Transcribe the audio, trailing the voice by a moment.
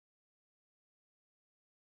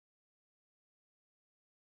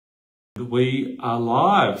we are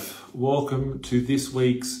live. Welcome to this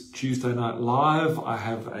week's Tuesday Night Live. I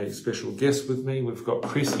have a special guest with me. We've got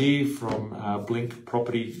Chris here from Blink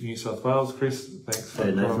Property New South Wales. Chris, thanks for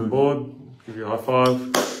coming on board. Give you a high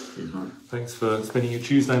five. Cheers, mate. Thanks for spending your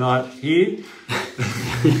Tuesday night here.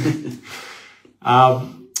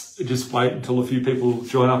 Just wait until a few people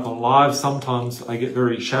join up on live. Sometimes I get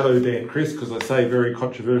very shadow Dan Chris because I say very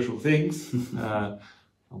controversial things.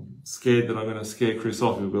 I'm scared that I'm going to scare Chris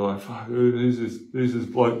off. He'll be like, "Fuck, who's this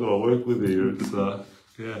bloke that I work with here?" It's,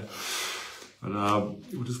 yeah. But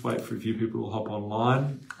we'll just wait for a few people to hop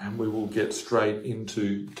online, and we will get straight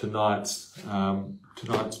into tonight's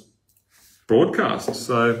broadcast.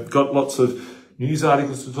 So, got lots of news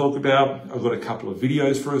articles to talk about. I've got a couple of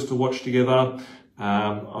videos for us to watch together.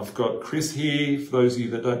 I've got Chris here. For those of you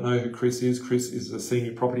that don't know who Chris is a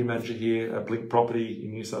senior property manager here at Blink Property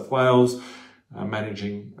in New South Wales.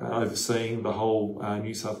 Overseeing the whole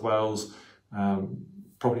New South Wales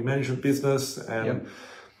property management business. And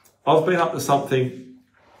I've been up to something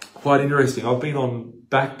quite interesting. I've been on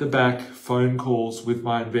back-to-back phone calls with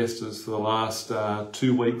my investors for the last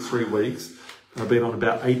 2 weeks, 3 weeks. I've been on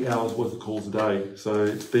about 8 hours worth of calls a day. So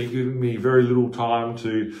it's been giving me very little time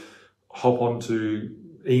to hop onto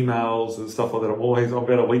emails and stuff like that. I'm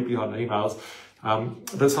about a week behind emails.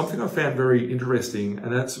 But something I found very interesting,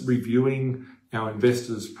 and that's reviewing our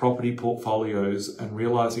investors' property portfolios and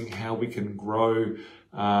realizing how we can grow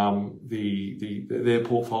their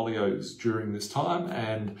portfolios during this time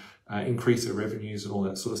and increase their revenues and all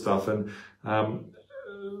that sort of stuff. And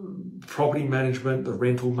property management, the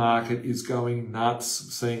rental market is going nuts.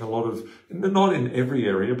 Seeing a lot of, not in every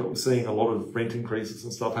area, but we're seeing a lot of rent increases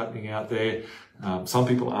and stuff happening out there. Some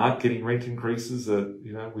people aren't getting rent increases that,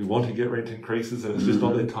 we want to get rent increases and it's just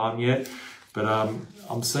not their time yet. But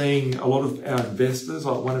I'm seeing a lot of our investors,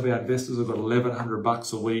 like one of our investors have got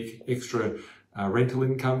 $1,100 a week extra rental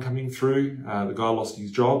income coming through. The guy lost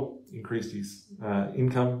his job, increased his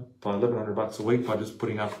income by $1,100 a week by just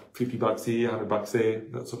putting up $50 here, $100 there,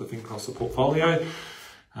 that sort of thing across the portfolio.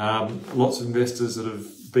 Lots of investors that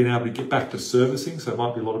have been able to get back to servicing. So there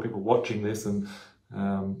might be a lot of people watching this and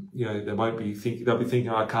they won't be thinking, they'll be thinking,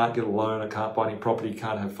 I can't get a loan, I can't buy any property,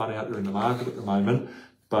 can't have fun out there in the market at the moment.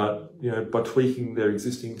 But, by tweaking their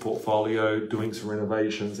existing portfolio, doing some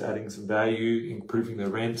renovations, adding some value, improving their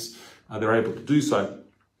rents, they're able to do so.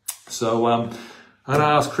 So I'm going to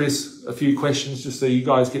ask Chris a few questions just so you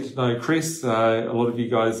guys get to know Chris. A lot of you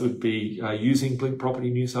guys would be using Blink Property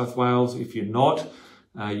New South Wales. If you're not,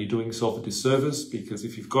 you're doing yourself a disservice, because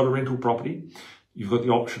if you've got a rental property, you've got the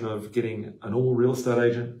option of getting an all real estate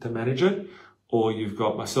agent to manage it, or you've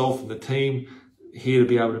got myself and the team here to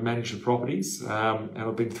be able to manage the properties. And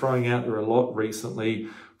I've been throwing out there a lot recently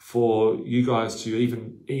for you guys to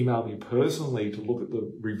even email me personally to look at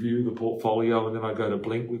the review of the portfolio, and then I go to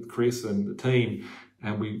Blink with Chris and the team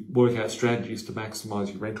and we work out strategies to maximize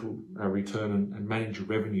your rental return and manage your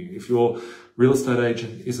revenue. If your real estate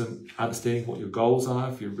agent isn't understanding what your goals are,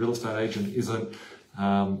 if your real estate agent isn't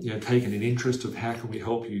taking an interest of how can we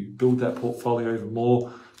help you build that portfolio even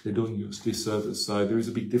more, they're doing you a disservice. So there is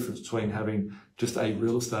a big difference between having just a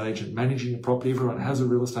real estate agent managing a property. Everyone has a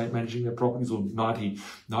real estate managing their properties, or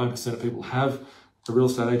 99% of people have a real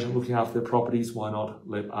estate agent looking after their properties. Why not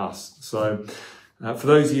let us? So for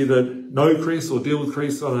those of you that know Chris or deal with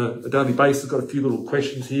Chris on a daily basis, got a few little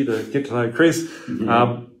questions here to get to know Chris.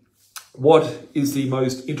 What is the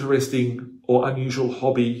most interesting or unusual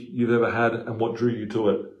hobby you've ever had, and what drew you to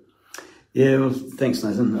it? Yeah, well, thanks,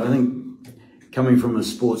 Nathan. I think coming from a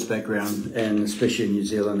sports background, and especially in New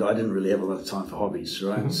Zealand, I didn't really have a lot of time for hobbies,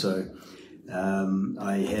 right? So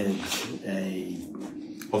I had I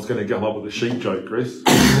was going to come up with a sheep joke, Chris.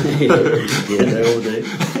 yeah, they all do.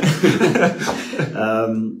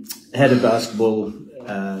 Had a basketball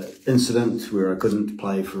incident where I couldn't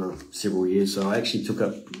play for several years, so I actually took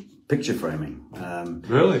up picture framing.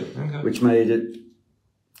 Really? Okay. Which made it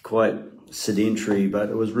quite sedentary, but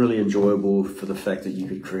it was really enjoyable for the fact that you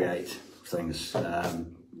could create things.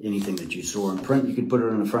 Anything that you saw in print, you could put it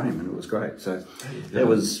in a frame, and it was great. So that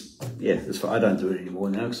was, I don't do it anymore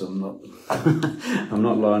now because I'm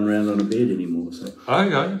not lying around on a bed anymore. So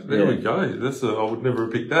okay, there we go. I would never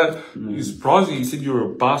have picked that. You surprising? You said you were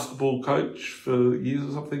a basketball coach for years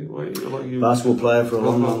or something. Basketball player for a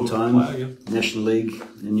long time. National League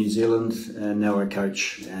in New Zealand, and now I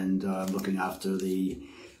coach and looking after the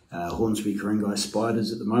Hornsby Ku-ring-gai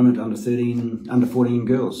Spiders at the moment, under 14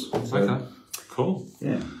 girls. So, okay. Cool.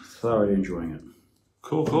 Yeah, thoroughly enjoying it.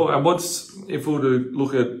 Cool. And if we were to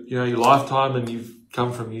look at, your lifetime, and you've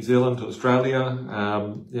come from New Zealand to Australia,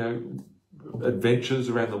 adventures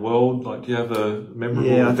around the world? Like, do you have a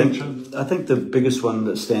memorable adventure? I think the biggest one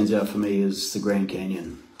that stands out for me is the Grand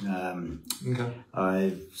Canyon. Okay.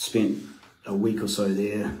 I spent a week or so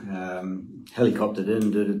there, helicoptered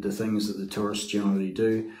in, did the things that the tourists generally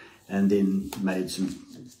do, and then made some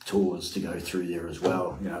tours to go through there as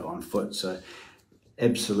well, you know, on foot. So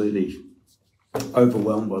absolutely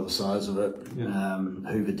overwhelmed by the size of it.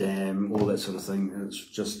 Hoover Dam, all that sort of thing.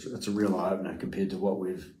 It's a real eye-opener compared to what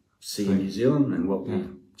we've seen in New Zealand and what we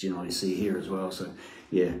generally see here as well. So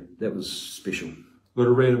yeah, that was special. Got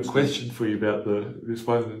a random question for you about this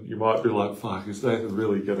one. You might be like, fuck, is Nathan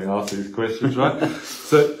really going to ask these questions, right?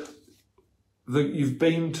 So you've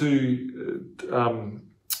been to,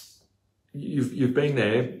 you've been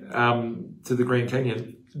there to the Grand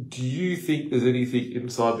Canyon. Do you think there's anything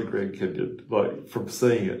inside the Grand Canyon, like from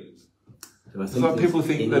seeing it? Like people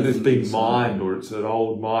think that it's been mined, or it's an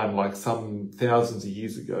old mine, like some thousands of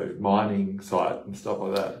years ago, mining site and stuff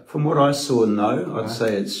like that. From what I saw, no. I'd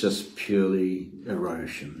say it's just purely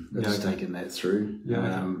erosion that's taken that through.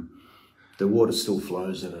 The water still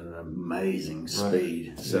flows at an amazing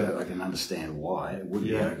speed, so I can understand why it would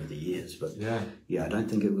be over the years. But I don't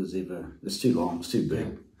think it was ever. It's too long. It's too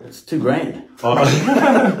big. It's $2,000.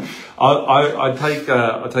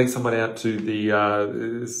 I take someone out to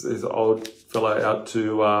this old fellow out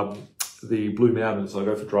to the Blue Mountains. I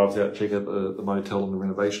go for drives out, check out the motel and the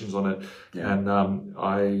renovations on it, and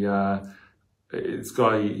this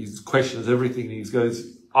guy, he questions everything. He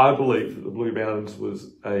goes, I believe that the Blue Mountains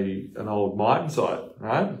was an old mine site,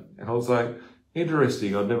 right? And I was like,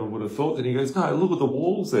 interesting, I never would have thought that. He goes, no, look at the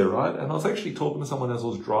walls there, right? And I was actually talking to someone as I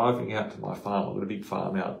was driving out to my farm. I've got a big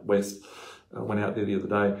farm out west. I went out there the other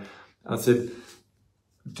day. And I said,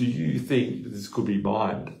 do you think that this could be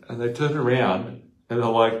mined? And they turned around and they're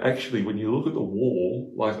like, actually, when you look at the wall,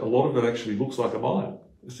 like a lot of it actually looks like a mine.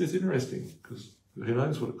 It's just interesting because who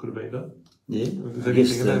knows what it could have been done. Yeah, there's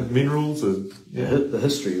anything in there, minerals and the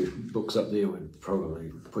history books up there would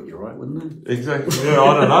probably put you right, wouldn't they? Exactly. Yeah,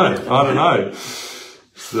 I don't know.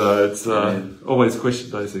 So it's always question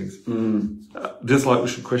those things. Just like we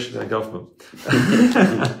should question our government.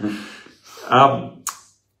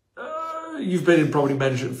 You've been in property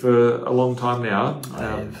management for a long time now. I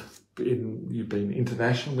have. You've been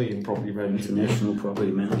internationally in property management. International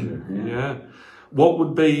property manager. Yeah. What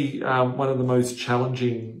would be one of the most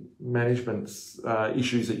challenging management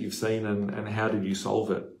issues that you've seen, and how did you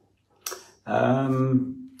solve it?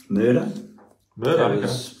 Murder.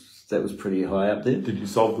 That was pretty high up there. Did you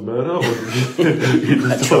solve the murder, or did you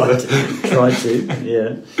I tried to,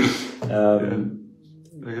 yeah.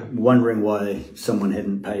 Wondering why someone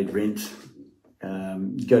hadn't paid rent.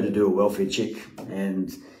 You go to do a welfare check,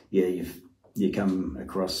 and you come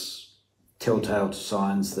across telltale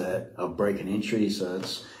signs that of break and entry, so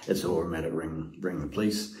it's automatic ring the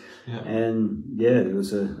police. And there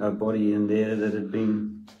was a body in there that had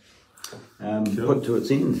been put to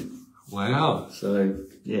its end. Wow. So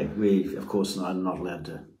we of course are not allowed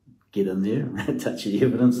to get in there and touch the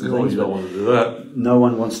evidence. You always don't want to do that. No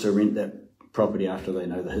one wants to rent that property after they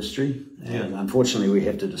know the history, and unfortunately we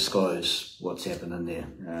have to disclose what's happened in there.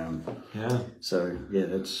 So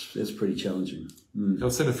that's pretty challenging.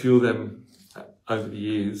 I've seen a few of them over the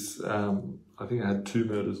years. I think I had 2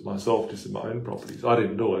 murders myself just in my own properties. I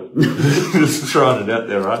didn't do it. Just throwing it out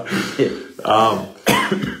there, right?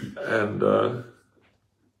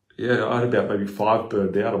 I had about maybe 5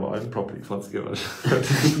 burned out of my own properties once again. I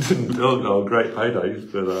didn't do it. They were great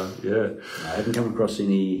paydays, but I haven't come across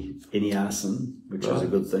any arson, which is a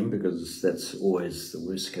good thing, because that's always the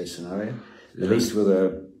worst case scenario. At least with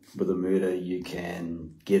a murder, you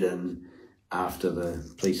can get in after the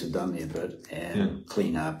police have done their bit and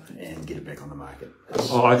clean up and get it back on the market.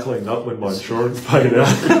 I cleaned up when my insurance paid out.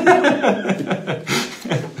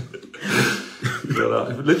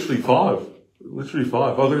 But, literally 5.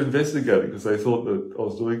 I got investigated because they thought that I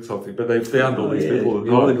was doing something, but they found all these people at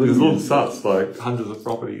the time. There's little suts, like hundreds of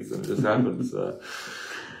properties, and it just happens.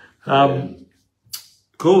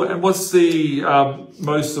 Cool. And what's the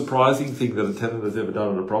most surprising thing that a tenant has ever done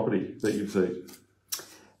on a property that you've seen?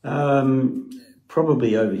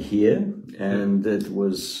 Probably over here, and it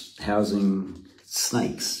was housing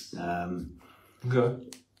snakes. Okay.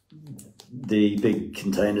 The big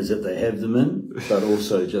containers that they have them in, but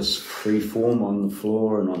also just free form on the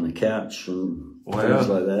floor and on the couch and things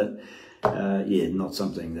like that. Not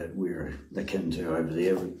something that we're akin to over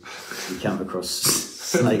there. We come across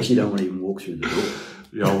snakes, you don't want to even walk through the door.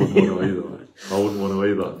 Yeah, I wouldn't want to either. I wouldn't want to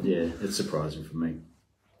either. Yeah, it's surprising for me.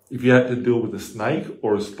 If you had to deal with a snake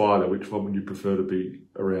or a spider, which one would you prefer to be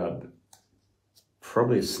around?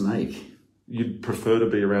 Probably a snake. you'd prefer to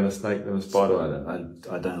be around a snake than a spider?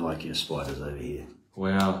 I don't like your spiders over here.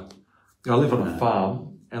 Wow. I live on a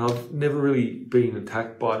farm, and I've never really been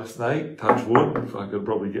attacked by a snake, touch wood. I could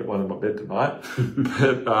probably get one in my bed tonight.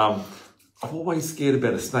 But I'm always scared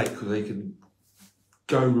about a snake because they can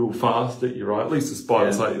go real fast at you, right? At least a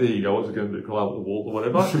spider's like, there you go, what's it going to do, climb up the wall or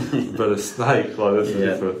whatever? But a snake, like, that's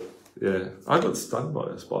different. Yeah. I got stung by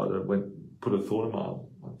a spider, put a thorn in my arm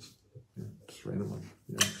once. Yeah, just randomly.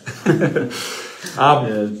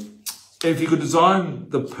 If you could design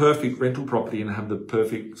the perfect rental property and have the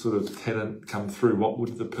perfect sort of tenant come through, what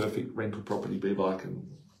would the perfect rental property be like? And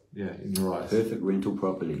in your eyes, perfect rental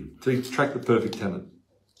property to attract the perfect tenant.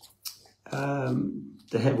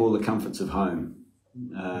 To have all the comforts of home.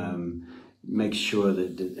 Make sure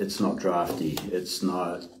that it's not drafty. It's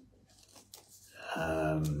not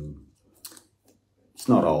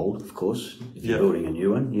old, of course. If you're building a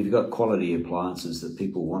new one, you've got quality appliances that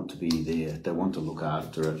people want to be there. They want to look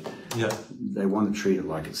after it. Yeah, they want to treat it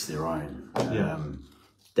like it's their own.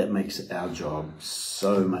 That makes our job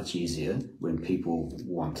so much easier when people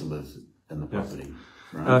want to live in the property.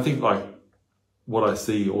 Right? And I think like what I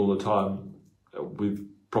see all the time with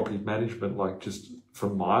property management, like just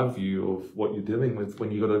from my view of what you're dealing with,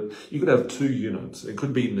 when you could have 2 units. It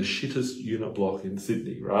could be in the shittest unit block in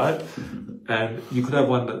Sydney, right? And you could have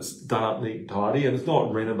one that's done up neat and tidy, and it's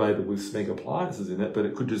not renovated with smeg appliances in it, but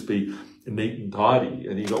it could just be neat and tidy.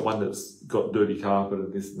 And you got one that's got dirty carpet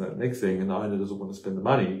and this and that next thing, and the owner doesn't want to spend the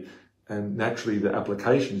money. And naturally, the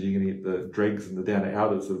applications, you're going to get the dregs and the down and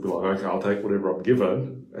outers that'll be like, okay, I'll take whatever I'm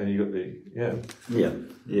given. And you got Yeah,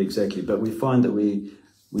 exactly. But we find that we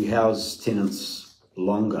house tenants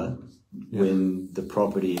longer when the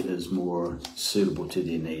property is more suitable to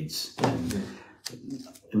their needs. And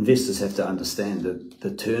investors have to understand that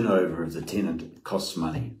the turnover of the tenant costs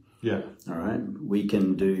money. Yeah. All right. We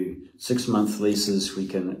can do 6-month leases. We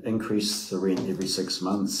can increase the rent every 6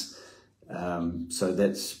 months. So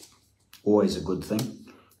that's always a good thing.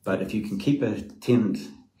 But if you can keep a tenant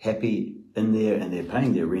happy in there and they're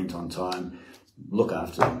paying their rent on time, look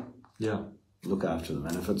after them. Yeah. Look after them.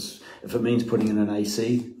 And if it means putting in an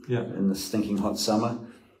AC in the stinking hot summer,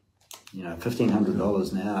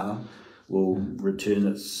 $1,500 now will return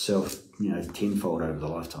itself, tenfold over the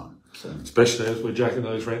lifetime. So, especially as we're jacking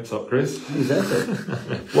those rents up, Chris.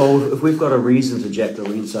 Exactly. Well, if we've got a reason to jack the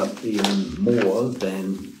rents up even more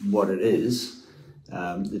than what it is,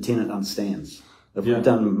 the tenant understands. If we've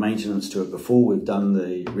done maintenance to it before we've done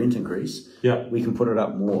the rent increase, we can put it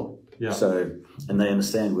up more. Yeah. So, and they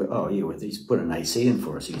understand, he's put an AC in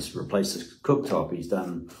for us, he's replaced the cooktop, he's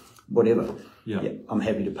done whatever. Yeah, I'm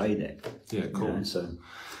happy to pay that. Yeah, cool. So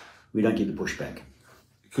we don't get the pushback.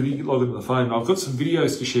 Could you log into the phone? I've got some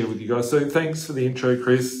videos to share with you guys. So thanks for the intro,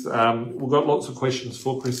 Chris. We've got lots of questions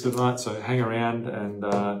for Chris tonight, so hang around and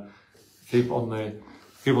keep on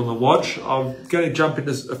the watch. I'm going to jump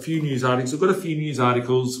into a few news articles. I've got a few news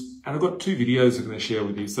articles and I've got 2 videos I'm going to share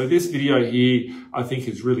with you. So this video here I think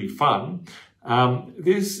is really fun.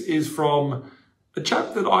 This is from a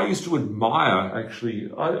chap that I used to admire,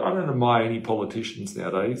 actually. I don't admire any politicians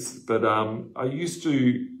nowadays, but I used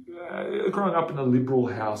to, growing up in a liberal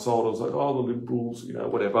household, I was like, the Liberals,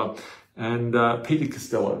 whatever. And Peter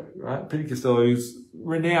Costello, right? Peter Costello is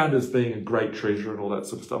renowned as being a great treasurer and all that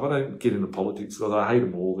sort of stuff. I don't get into politics because I hate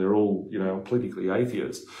them all. They're all, politically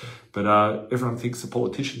atheists. But everyone thinks the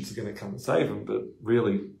politicians are going to come and save them, but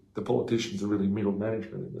really the politicians are really middle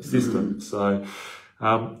management in the system. So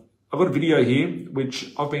I've got a video here,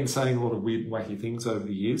 which I've been saying a lot of weird and wacky things over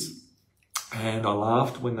the years. And I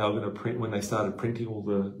laughed when they were going to print, when they started printing all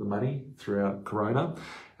the money throughout Corona.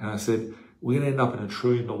 And I said, we're going to end up in $1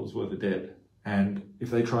 trillion worth of debt. And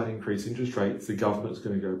if they try and increase interest rates, the government's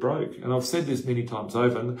going to go broke. And I've said this many times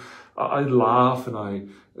over, and I laugh and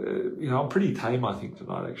I'm pretty tame, I think,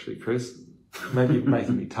 tonight, actually, Chris. Maybe you're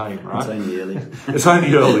making me tame, right? It's only early. It's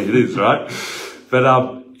only early, it is, right?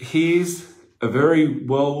 But here's a very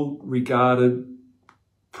well-regarded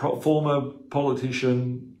former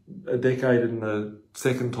politician, a decade in the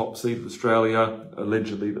 2nd top seat of Australia,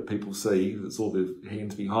 allegedly, that people see. That's all the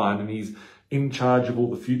hands behind. And he's in charge of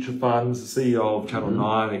all the future funds, the CEO of Channel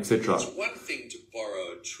 9, etc. It's one thing to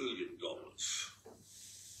borrow $1 trillion,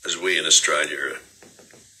 as we in Australia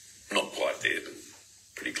are not quite there, but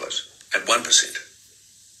pretty close, at 1%.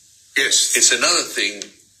 Yes. It's another thing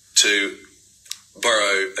to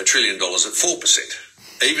borrow $1 trillion at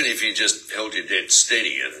 4%. Even if you just held your debt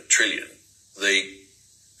steady at $1 trillion, the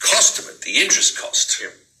cost of it, the interest cost,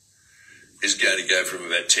 is going to go from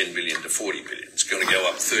about 10 billion to 40 billion. It's going to go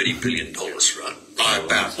up $30 billion, right? By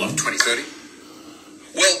about, 2030?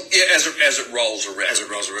 Well, yeah, as it rolls around. As it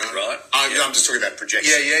rolls around, right? I'm just talking about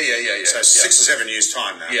projection. Yeah. So 6 or 7 years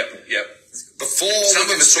time now. Yep. Before some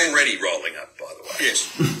of it's already rolling up, by the way. Yes,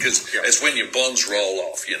 because it's when your bonds roll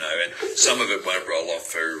off, and some of it won't roll off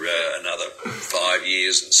for another 5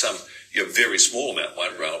 years, and some your very small amount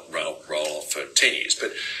won't roll off for 10 years.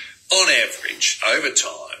 But on average, over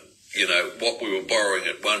time, what we were borrowing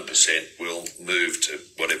at 1% will move to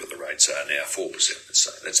whatever the rates are now, 4%. Let's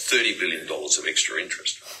say that's $30 billion of extra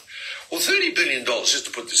interest. Well, $30 billion, just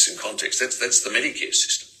to put this in context, that's the Medicare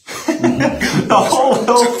system. The whole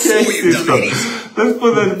healthcare system. Let's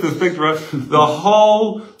put that in perspective, right? The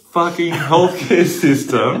whole fucking healthcare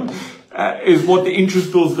system is what the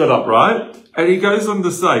interest bill's got up, right? And he goes on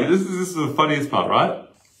to say, this is the funniest part, right?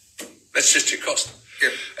 That's just your cost. Yeah.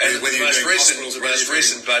 And the most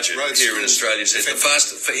recent budget here in Australia says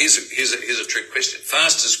here's a trick question.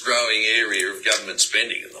 Fastest growing area of government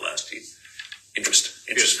spending in the last year.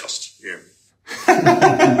 Interest costs. Yeah.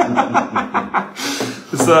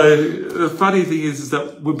 So the funny thing is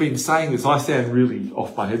that we've been saying this. I sound really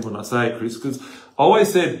off my head when I say it, Chris, because I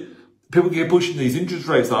always said people keep pushing these interest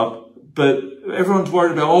rates up, but everyone's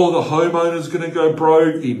worried about, the homeowner's going to go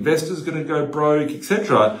broke, the investor's going to go broke,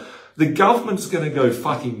 etc. The government's going to go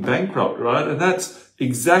fucking bankrupt, right? And that's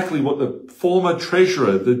exactly what the former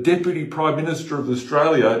treasurer, the Deputy Prime Minister of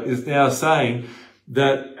Australia, is now saying,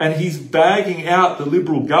 that, and he's bagging out the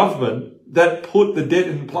Liberal government that put the debt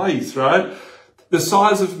in place, right? The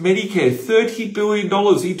size of Medicare, $30 billion.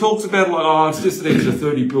 He talks about it's just an extra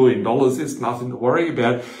 $30 billion. It's nothing to worry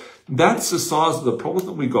about. That's the size of the problem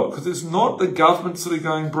that we got, because it's not the governments that are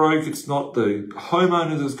going broke. It's not the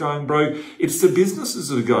homeowners that's going broke. It's the businesses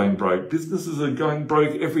that are going broke. Businesses are going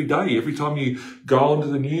broke every day. Every time you go onto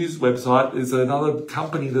the news website, there's another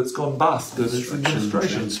company that's gone bust. And it's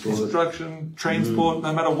administration, construction, transport,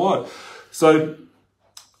 no matter what. So,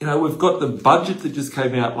 we've got the budget that just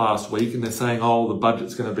came out last week, and they're saying, the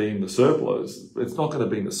budget's going to be in the surplus. It's not going to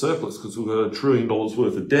be in the surplus because we've got $1 trillion worth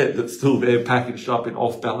of debt that's still there packaged up in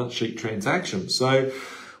off-balance sheet transactions. So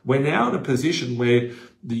we're now in a position where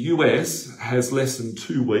the US has less than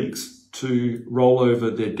 2 weeks to roll over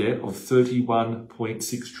their debt of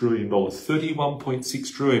 $31.6 trillion.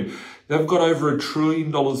 $31.6 trillion. They've got over $1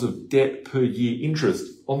 trillion of debt per year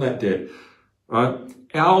interest on that debt, right?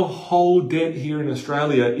 Our whole debt here in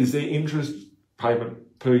Australia is their interest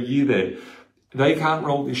payment per year there. They can't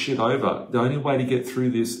roll this shit over. The only way to get through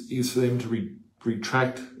this is for them to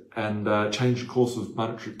retract and change the course of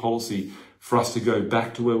monetary policy for us to go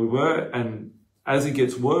back to where we were. And as it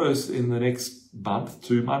gets worse in the next month,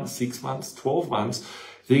 2 months, 6 months, 12 months,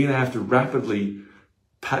 they're going to have to rapidly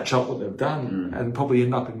patch up what they've done and probably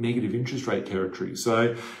end up in negative interest rate territory.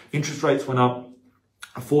 So interest rates went up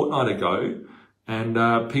a fortnight ago. And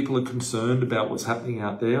people are concerned about what's happening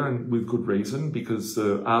out there, and with good reason, because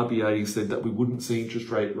the RBA said that we wouldn't see interest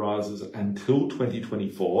rate rises until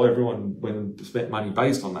 2024. Everyone went and spent money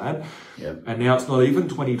based on that. Yep. And now it's not even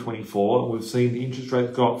 2024. And we've seen the interest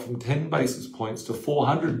rate go up from 10 basis points to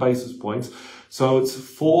 400 basis points. So it's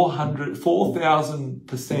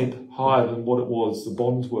 4,000% higher than what it was, the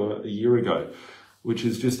bonds were a year ago, which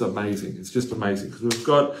is just amazing. It's just amazing because we've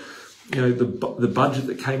got... the budget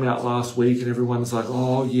that came out last week, and everyone's like,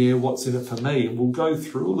 what's in it for me? And we'll go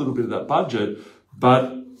through a little bit of that budget,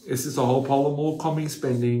 but it's just a whole pile of more commie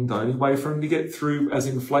spending. The only way for them to get through, as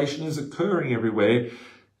inflation is occurring everywhere,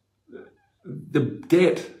 the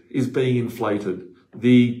debt is being inflated.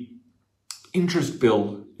 The interest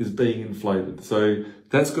bill is being inflated. So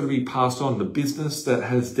that's got to be passed on. The business that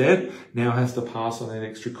has debt now has to pass on that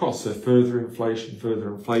extra cost. So further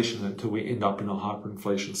inflation until we end up in a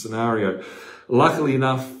hyperinflation scenario. Luckily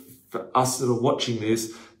enough for us that are watching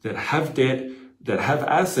this, that have debt, that have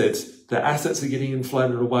assets, the assets are getting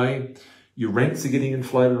inflated away. Your rents are getting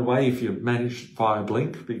inflated away if you're managed via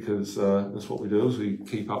Blink, because that's what we do, is we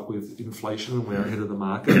keep up with inflation and we're ahead of the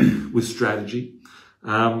market with strategy.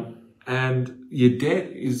 And your debt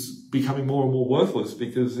is becoming more and more worthless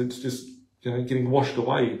because it's just getting washed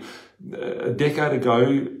away. A decade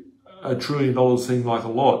ago, $1 trillion seemed like a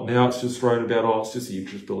lot. Now it's just thrown about, it's just the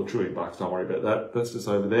interest bill, $1 trillion. Don't worry about that. That's just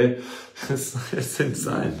over there. It's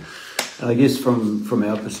insane. I guess from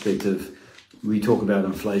our perspective, we talk about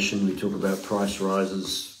inflation, we talk about price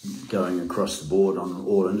rises going across the board on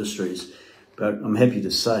all industries. But I'm happy to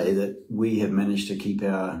say that we have managed to keep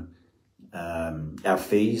our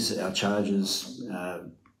fees, our charges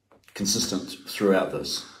consistent throughout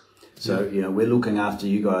this. So, we're looking after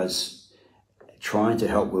you guys, trying to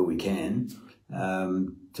help where we can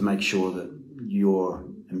to make sure that your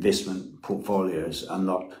investment portfolios are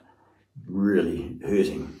not really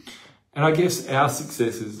hurting. And I guess our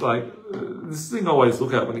success is like, this thing I always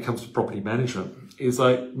look at when it comes to property management is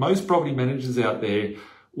like most property managers out there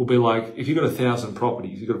will be like, if you've got 1,000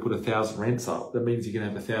 properties, you've got to put 1,000 rents up. That means you can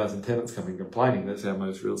have 1,000 tenants coming complaining. That's how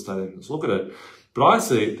most real estate agents look at it. But I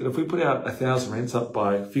see it that if we put out 1,000 rents up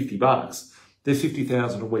by $50, there's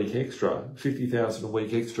 50,000 a week extra. 50,000 a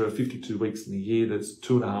week extra, 52 weeks in the year, that's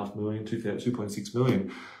 2.5 million, 2.6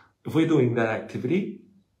 million. If we're doing that activity,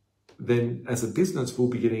 then as a business, we'll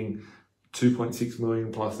be getting 2.6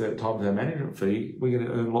 million plus that times our management fee. We're going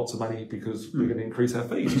to earn lots of money because we're going to increase our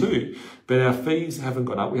fees too. But our fees haven't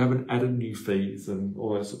gone up. We haven't added new fees and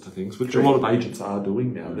all those sorts of things, which a lot of agents are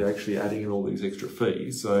doing now. They're actually adding in all these extra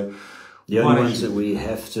fees. So the only ones that we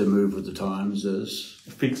have to move with the times is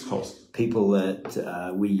fixed cost. People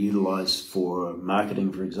that we utilise for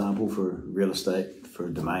marketing, for example, for real estate, for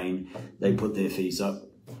a domain, they put their fees up.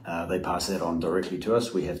 They pass that on directly to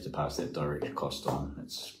us. We have to pass that direct cost on.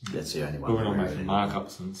 That's the only one. We're not making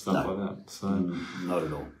markups and stuff like that. So not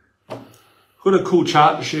at all. Got a cool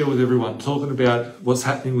chart to share with everyone, talking about what's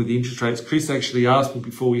happening with the interest rates. Chris actually asked me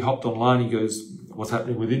before we hopped online. He goes, "What's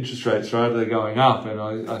happening with interest rates? Right, they're going up." And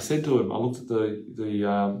I said to him, I looked at the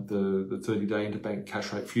 30-day interbank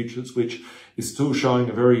cash rate futures, which is still showing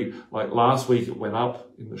a very, like last week it went up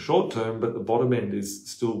in the short term, but the bottom end is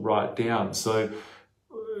still right down. So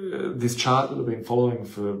this chart that I've been following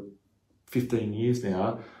for 15 years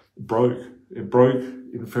now broke. It broke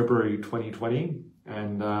in February 2020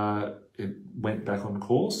 and it went back on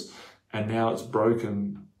course, and now it's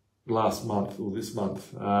broken last month or this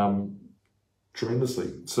month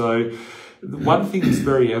tremendously. So one thing is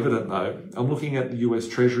very evident though, I'm looking at the US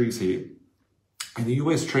Treasuries here, and the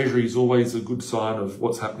US Treasury is always a good sign of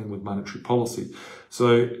what's happening with monetary policy.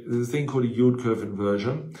 So there's a thing called a yield curve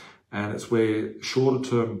inversion, and it's where shorter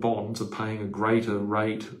term bonds are paying a greater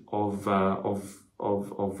rate of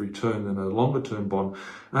return than a longer term bond.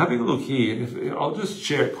 And having a look here, I'll just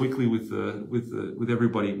share it quickly with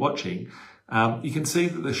everybody watching. You can see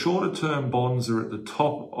that the shorter term bonds are at the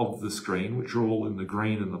top of the screen, which are all in the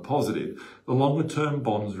green and the positive. The longer term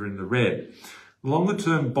bonds are in the red. The longer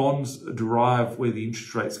term bonds derive where the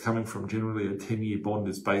interest rate's coming from. Generally, a 10-year bond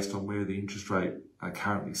is based on where the interest rate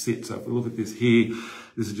currently sits. So if we look at this here,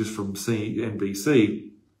 this is just from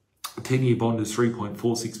CNBC. A 10-year bond is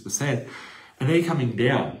 3.46%, and they're coming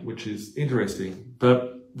down, which is interesting.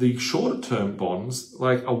 But the shorter term bonds,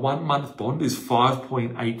 like a 1 month bond, is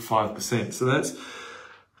 5.85%. So that's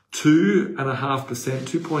 2.5%,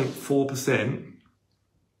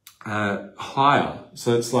 2.4% higher.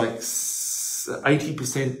 So it's like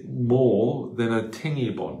 80% more than a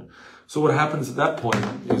 10-year bond. So what happens at that point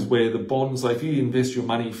is where the bonds, like if you invest your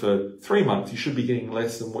money for 3 months, you should be getting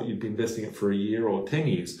less than what you'd be investing it for a year or 10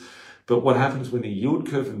 years. But what happens when the yield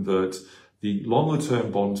curve inverts, the longer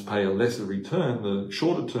term bonds pay a lesser return, the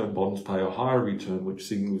shorter term bonds pay a higher return, which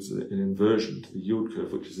signals an inversion to the yield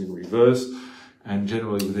curve, which is in reverse. And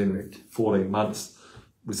generally within 14 months,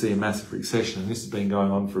 we see a massive recession. And this has been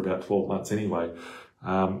going on for about 12 months anyway,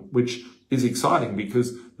 which is exciting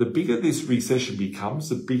because the bigger this recession becomes,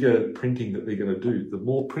 the bigger printing that they're going to do. The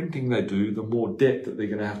more printing they do, the more debt that they're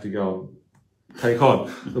going to have to go and take on.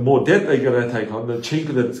 The more debt they're going to take on, the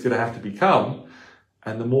cheaper that it's going to have to become,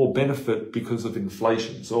 and the more benefit because of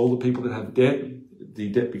inflation. So all the people that have debt, the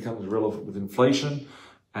debt becomes relevant with inflation,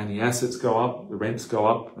 and the assets go up, the rents go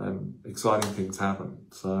up, and exciting things happen.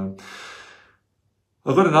 So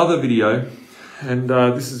I've got another video, and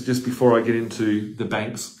this is just before I get into the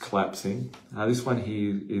banks collapsing. This one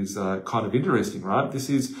here is kind of interesting, right? This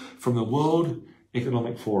is from the World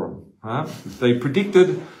Economic Forum. Right? They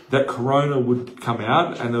predicted that Corona would come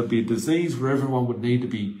out and there would be a disease where everyone would need to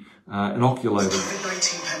be inoculated.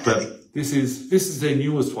 But this is their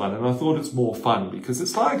newest one, and I thought it's more fun because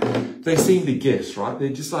it's like they seem to guess, right? They're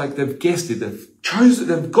just like, they've guessed it, they've chosen,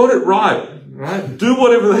 they've got it right? Do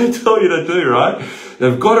whatever they tell you to do, right?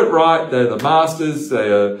 They've got it right. They're the masters.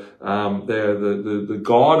 They're the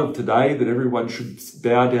God of today that everyone should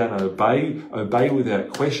bow down and obey without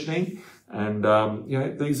questioning. And,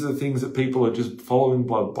 these are the things that people are just following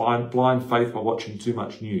by blind faith by watching too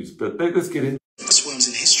much news. But let's get into Biggest worms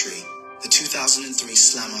in history, the 2003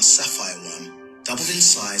 Slammer Sapphire worm doubled in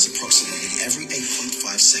size approximately every 8.5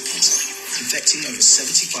 seconds, infecting over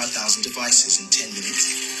 75,000 devices in 10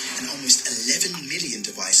 minutes and almost 11 million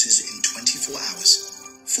devices in 24 hours.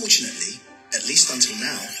 Fortunately, at least until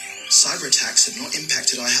now, cyber attacks have not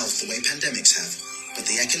impacted our health the way pandemics have, but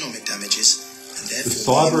the economic damages and the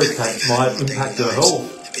therefore cyber attack might impact our health.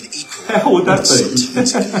 have been equal. How would that be?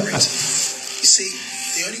 Sometimes even greater. You see,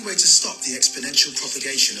 the only way to stop the exponential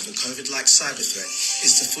propagation of a COVID-like cyber threat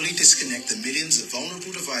is to fully disconnect the millions of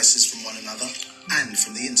vulnerable devices from one another and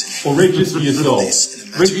from the internet. Or register yourself.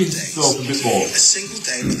 Register yourself a bit more. A single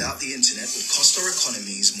day without the internet would cost our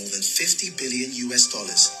economies more than $50 billion US,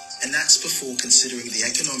 and that's before considering the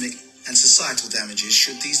economic and societal damages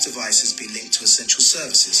should these devices be linked to essential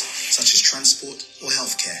services such as transport or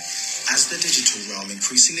healthcare. As the digital realm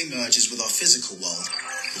increasingly merges with our physical world,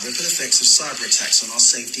 the ripple effects of cyber attacks on our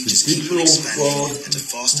safety just keep expanding at a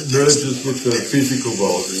faster pace. Merges with the physical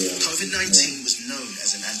world. Yeah. COVID-19 was known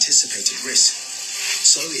as an anticipated risk.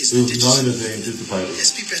 So is the digital world. anticipated.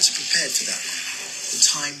 Let's be better prepared for that one. The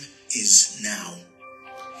time is now.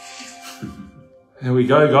 There we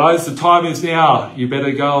go, guys. The time is now. You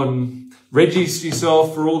better go and register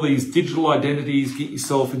yourself for all these digital identities. Get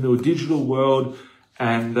yourself into a digital world.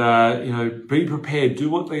 And, be prepared. Do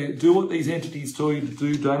what these entities tell you to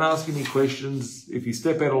do. Don't ask any questions. If you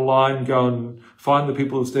step out of line, go and find the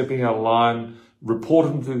people who are stepping out of line, report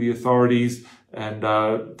them to the authorities, and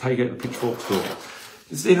take out the pitchfork tool.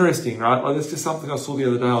 It's interesting, right? Like, that's just something I saw the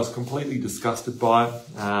other day. I was completely disgusted by,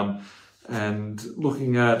 and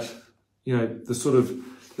looking at,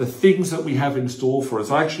 the things that we have in store for us.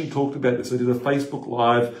 I actually talked about this. I did a Facebook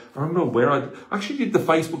Live. I remember where I actually did the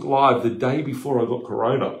Facebook Live the day before I got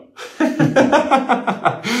Corona.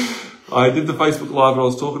 I did the Facebook Live and I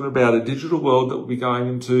was talking about a digital world that we'll be going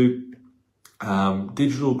into,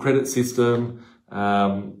 digital credit system,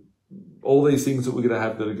 all these things that we're going to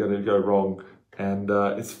have that are going to go wrong. And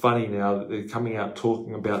it's funny now that they're coming out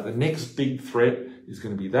talking about the next big threat is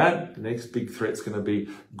going to be that. The next big threat is going to be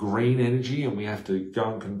green energy, and we have to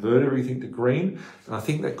go and convert everything to green. And I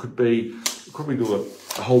think that could be, we'll probably do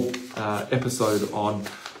a whole episode on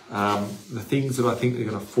the things that I think they're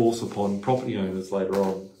going to force upon property owners later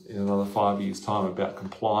on in another 5 years' time about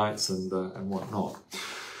compliance and whatnot.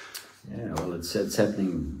 Yeah, well, it's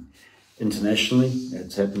happening internationally.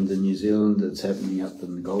 It's happened in New Zealand. It's happening up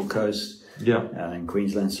in the Gold Coast. Yeah. In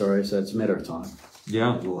Queensland, sorry. So it's a matter of time.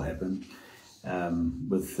 Yeah. It will happen.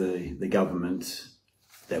 With the government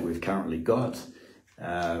that we've currently got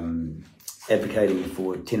advocating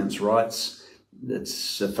for tenants' rights,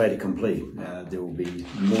 it's a fait accompli. There will be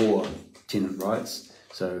more tenant rights,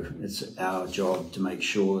 so it's our job to make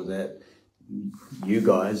sure that you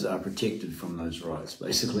guys are protected from those rights,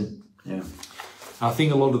 basically. Yeah. I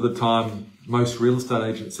think a lot of the time, most real estate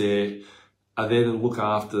agents are there to look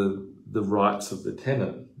after the rights of the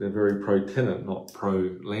tenant. They're very pro-tenant, not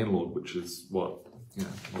pro-landlord, which is what we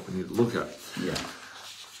need to look at. Yeah.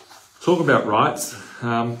 Talk about rights.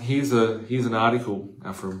 Here's an article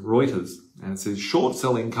from Reuters, and it says short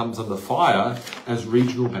selling comes under fire as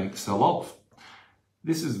regional banks sell off.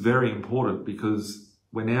 This is very important because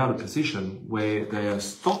we're now in a position where they are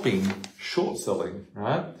stopping short selling,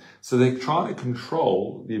 right? So they're trying to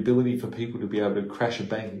control the ability for people to be able to crash a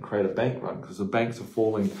bank and create a bank run because the banks are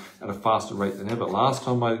falling at a faster rate than ever. Last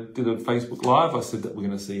time I did a Facebook Live, I said that we're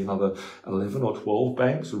going to see another 11 or 12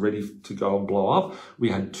 banks ready to go and blow up. We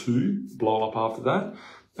had 2 blow up after that.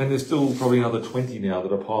 And there's still probably another 20 now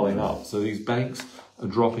that are piling up. So these banks are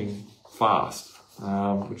dropping fast,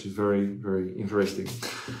 which is very, very interesting.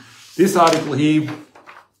 This article here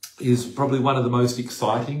is probably one of the most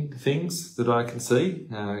exciting things that I can see.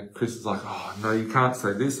 Chris is like, oh, no, you can't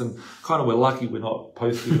say this. And kind of we're lucky we're not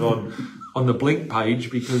posting it on the Blink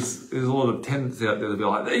page because there's a lot of tenants out there that be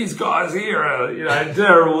like, these guys here are,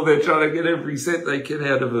 terrible. They're trying to get every cent they can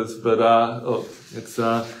out of us. But look,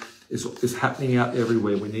 it's happening out there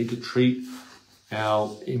everywhere. We need to treat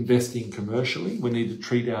our investing commercially. We need to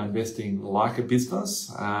treat our investing like a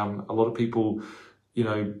business. A lot of people,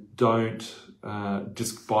 don't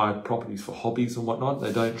just buy properties for hobbies and whatnot.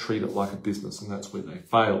 They don't treat it like a business, and that's where they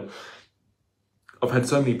fail. I've had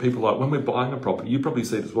so many people, like when we're buying a property, you probably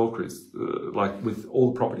see it as well, Chris, like with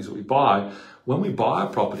all the properties that we buy, when we buy a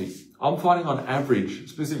property, I'm finding on average,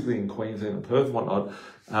 specifically in Queensland and Perth and whatnot,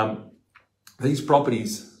 these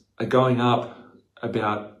properties are going up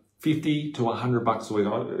about $50 to $100 a week.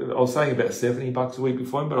 I was saying about $70 a week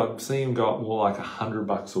before, but I'm seeing them go up more like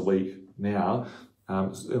 $100 a week now.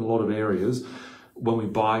 In a lot of areas when we're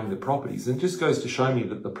buying the properties. And it just goes to show me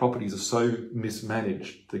that the properties are so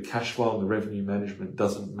mismanaged. The cash flow and the revenue management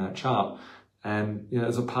doesn't match up. And,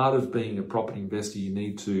 as a part of being a property investor, you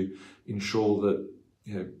need to ensure that,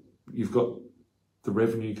 you've got the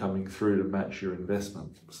revenue coming through to match your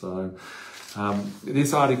investment. So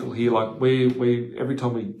this article here, like we every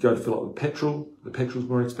time we go to fill up the petrol's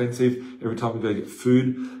more expensive. Every time we go get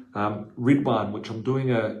food, Ridwan, which I'm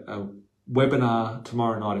doing a webinar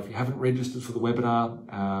tomorrow night. If you haven't registered for the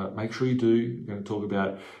webinar, make sure you do. We're going to talk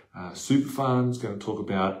about super funds, going to talk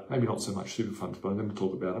about, maybe not so much super funds, but I'm going to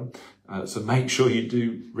talk about them. So make sure you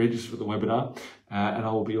do register for the webinar. And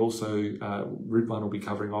I will be also, Ridwan will be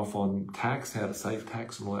covering off on tax, how to save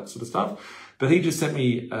tax and all that sort of stuff. But he just sent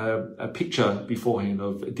me a picture beforehand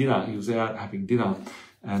of dinner. He was out having dinner,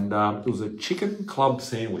 and it was a chicken club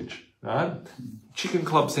sandwich, right? Chicken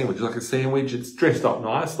club sandwich, like a sandwich. It's dressed up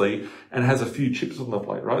nicely and has a few chips on the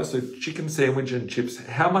plate, right? So chicken sandwich and chips.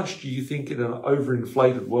 How much do you think in an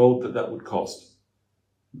overinflated world that would cost?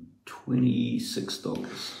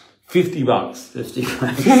 $26. $50. 50.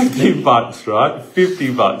 $50, right?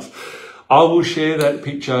 $50. I will share that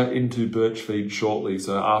picture into Birch Feed shortly.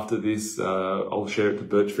 So after this, I'll share it to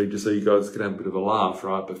Birch Feed just so you guys can have a bit of a laugh,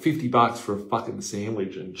 right? But $50 for a fucking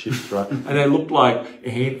sandwich and chips, right? And they looked like a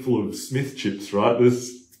handful of Smith chips, right?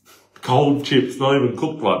 There's cold chips, not even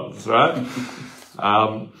cooked ones, right?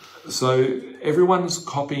 So everyone's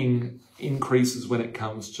copying increases when it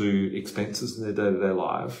comes to expenses in their day-to-day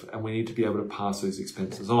life, and we need to be able to pass those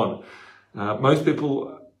expenses on. Most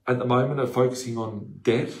people at the moment are focusing on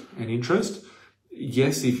debt and interest.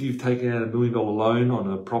 Yes, if you've taken out $1 million loan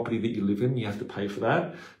on a property that you live in, you have to pay for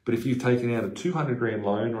that. But if you've taken out a 200 grand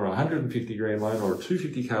loan or a 150 grand loan or a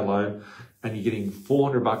 250k loan, and you're getting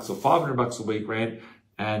 $400 or $500 a week rent,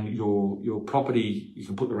 and your property, you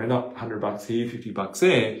can put the rent up $100 here, $50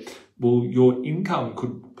 there, well, your income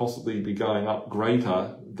could possibly be going up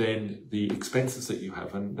greater than the expenses that you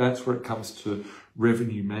have. And that's where it comes to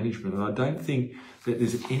revenue management. And I don't think that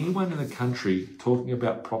there's anyone in the country talking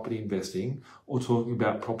about property investing or talking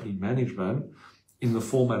about property management in the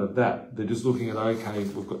format of that. They're just looking at, okay,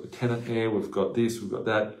 we've got the tenant there, we've got this, we've got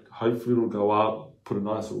that, hopefully it'll go up, put a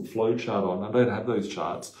nice little flow chart on. I don't have those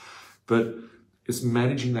charts, but it's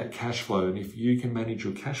managing that cash flow. And if you can manage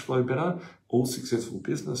your cash flow better, all successful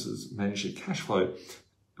businesses manage their cash flow.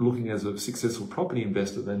 Looking as a successful property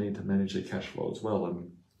investor, they need to manage their cash flow as well.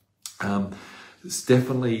 And it's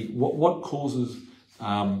definitely what causes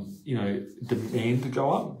demand to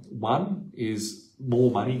go up. One is more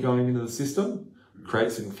money going into the system,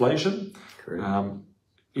 creates inflation.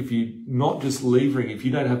 If you're not just levering, if you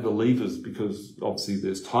don't have the levers, because obviously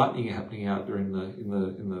there's tightening happening out there in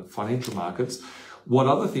the financial markets, what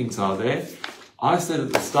other things are there? I said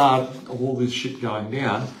at the start of all this shit going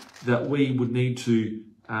down that we would need to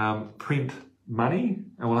print money,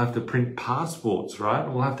 and we'll have to print passports, right?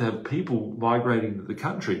 And we'll have to have people migrating to the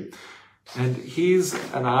country. And here's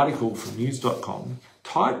an article from news.com.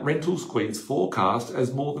 Tight rental squeeze forecast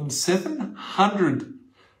as more than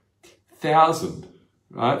 700,000,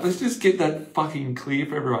 right? Let's just get that fucking clear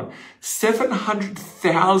for everyone.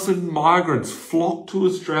 700,000 migrants flock to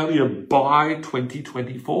Australia by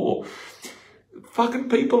 2024. Fucking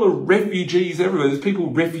people are refugees everywhere. There's people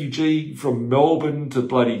refugee from Melbourne to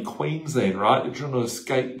bloody Queensland, right? They're trying to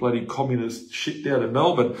escape bloody communist shit down in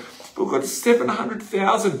Melbourne. But we've got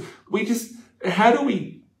 700,000. How do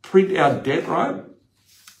we print our debt, right?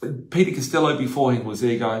 Peter Costello beforehand was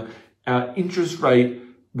there going, our interest rate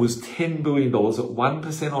was $10 billion at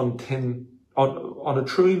 1% on $1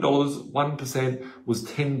 trillion, 1% was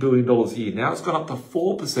 $10 billion a year. Now it's gone up to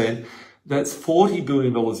 4%. That's $40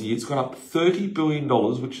 billion a year. It's gone up $30 billion,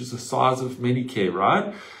 which is the size of Medicare,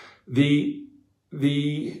 right?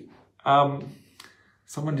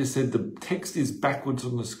 Someone just said the text is backwards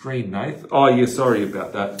on the screen, Nath. Oh, yeah, sorry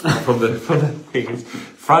about that. from the things.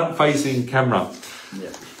 Front-facing camera.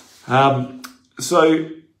 Yeah. So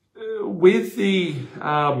with the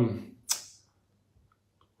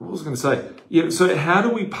what was I going to say? Yeah, so how do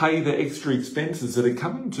we pay the extra expenses that are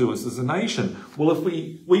coming to us as a nation? Well, if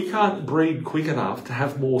we can't breed quick enough to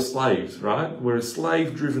have more slaves, right? We're a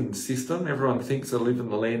slave-driven system. Everyone thinks they live in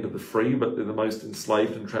the land of the free, but they're the most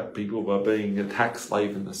enslaved and trapped people by being a tax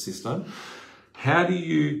slave in the system. How do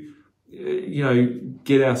you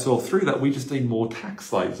get ourselves through that? We just need more tax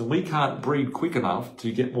slaves, and we can't breed quick enough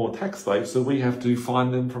to get more tax slaves, so we have to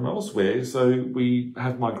find them from elsewhere. So we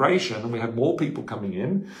have migration, and we have more people coming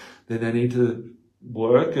in. Then they need to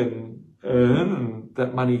work and earn, and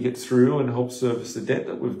that money gets through and helps service the debt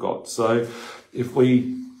that we've got. So if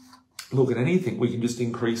we look at anything, we can just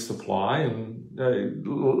increase supply and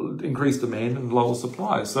increase demand and lower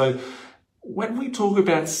supply. So when we talk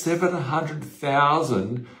about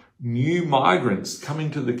 700,000 new migrants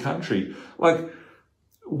coming to the country,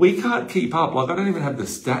 we can't keep up. I don't even have the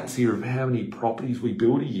stats here of how many properties we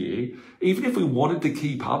build a year. Even if we wanted to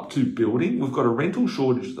keep up to building, we've got a rental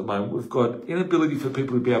shortage at the moment. We've got inability for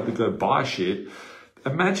people to be able to go buy shit.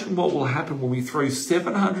 imagine what will happen when we throw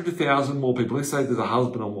 700 to 1,000 more people. Let's say there's a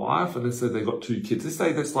husband and wife, and let's say they've got 2 kids. Let's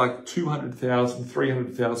say that's like 200,000,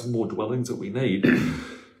 300,000 more dwellings that we need.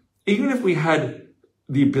 Even if we had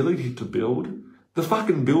the ability to build, the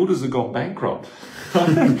fucking builders have gone bankrupt.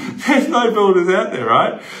 There's no builders out there,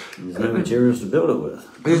 right? There's no materials to build it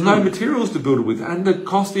with. There's no materials to build it with. And the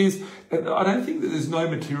cost is, I don't think that there's no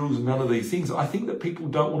materials in none of these things. I think that people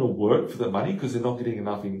don't want to work for the money because they're not getting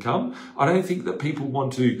enough income. I don't think that people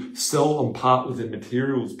want to sell and part with their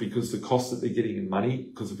materials because the cost that they're getting in money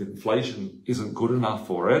because of inflation isn't good enough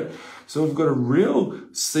for it. So we've got a real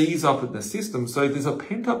seize up in the system. So there's a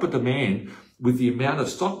pent up demand with the amount of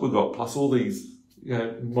stock we've got plus all these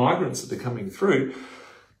migrants that are coming through.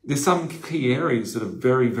 There's some key areas that are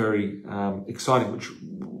very, very exciting, which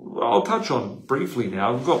I'll touch on briefly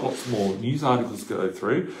now. We've got lots more news articles to go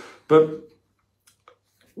through, but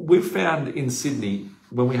we've found in Sydney,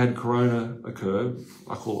 when we had Corona occur,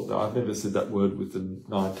 I call it that, I've never said that word with the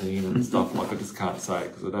 19 and stuff, like I just can't say it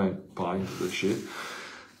because I don't buy into this shit.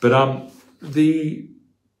 But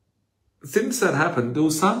since that happened, there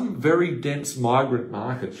was some very dense migrant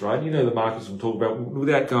markets, right? You know the markets I'm talking about,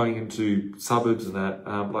 without going into suburbs and that,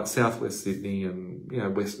 like southwest Sydney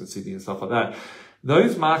and, western Sydney and stuff like that.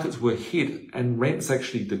 Those markets were hit and rents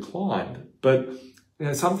actually declined. But,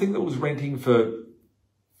 something that was renting for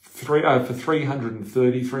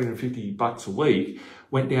 330, 350 bucks a week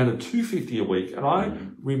went down to 250 a week. And I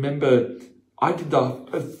remember I did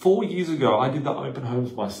 4 years ago, I did the open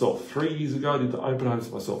homes myself. 3 years ago, I did the open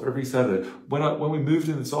homes myself every Saturday. When we moved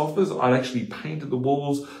in this office, I'd actually painted the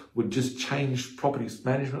walls, would just change property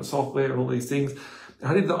management software and all these things.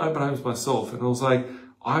 And I did the open homes myself. And I was like,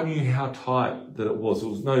 I knew how tight that it was. There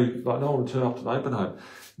was no one would turn up to an open home.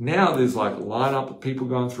 Now there's like a lineup of people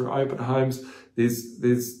going through open homes.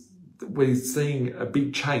 We're seeing a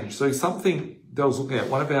big change. So something that I was looking at,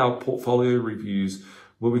 one of our portfolio reviews,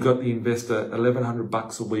 where we got the investor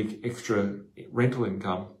 $1,100 a week extra rental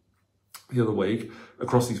income the other week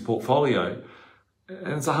across his portfolio.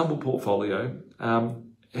 And it's a humble portfolio.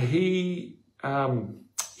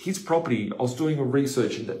 His property, I was doing a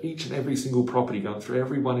research into each and every single property, going through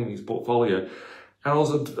every one in his portfolio. And I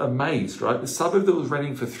was amazed, right? The suburb that was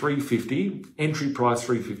renting for $350, entry price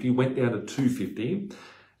 $350, went down to $250.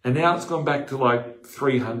 And now it's gone back to like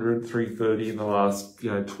 $300, $330 in the last,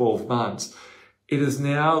 12 months. It has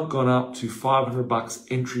now gone up to $500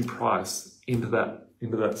 entry price into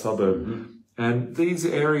that suburb. Mm-hmm. And these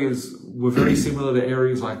areas were very similar to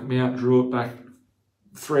areas like Mount Druitt back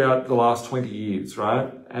throughout the last 20 years,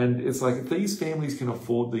 right? And it's like, if these families can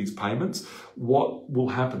afford these payments, what will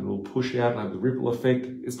happen? We'll push out and have the ripple effect.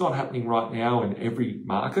 It's not happening right now in every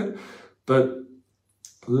market, but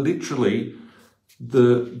literally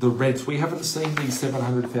the rents, we haven't seen these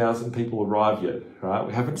 700,000 people arrive yet, right?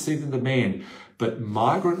 We haven't seen the demand. But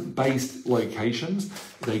migrant-based locations,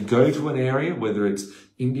 they go to an area, whether it's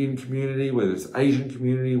Indian community, whether it's Asian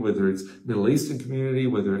community, whether it's Middle Eastern community,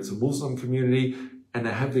 whether it's a Muslim community, and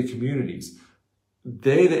they have their communities.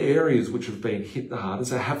 They're the areas which have been hit the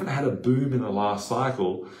hardest. They haven't had a boom in the last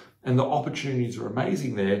cycle, and the opportunities are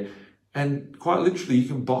amazing there. And quite literally, you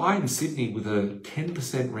can buy in Sydney with a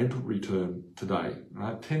 10% rental return today,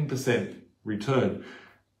 right? 10% return.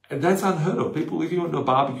 And that's unheard of. People, if you went to a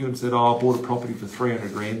barbecue and said, I bought a property for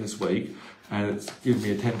 300 grand this week and it's giving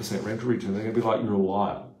me a 10% rental return, they're going to be like, you're a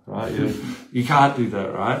liar, right? You can't do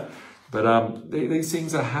that, right? But these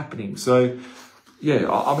things are happening. So,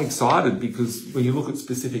 yeah, I'm excited because when you look at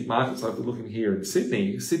specific markets, like we're looking here in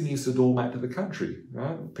Sydney, Sydney is the doormat to the country,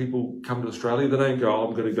 right? People come to Australia, they don't go,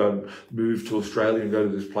 I'm going to go and move to Australia and go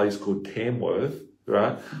to this place called Tamworth,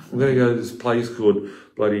 right? I'm going to go to this place called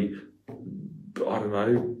bloody, I don't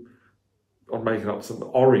know, I'm making up some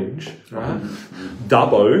Orange, right?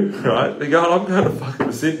 Dubbo, right? They're going, I'm going to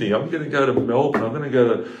fucking Sydney. I'm going to go to Melbourne. I'm going to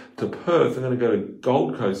go to Perth. I'm going to go to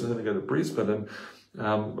Gold Coast. I'm going to go to Brisbane and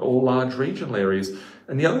all large regional areas.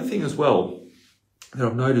 And the other thing as well that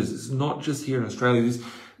I've noticed is not just here in Australia. Is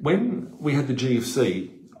when we had the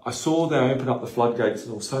GFC, I saw they open up the floodgates and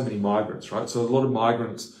there were so many migrants, right? So a lot of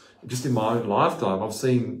migrants, just in my own lifetime, I've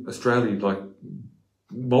seen Australia like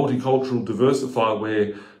multicultural, diversify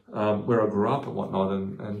where I grew up and whatnot,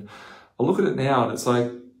 and I look at it now and it's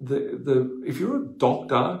like if you're a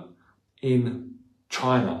doctor in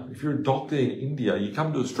China, if you're a doctor in India, you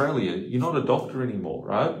come to Australia, you're not a doctor anymore,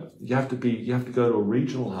 right? You have to go to a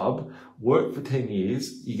regional hub, work for 10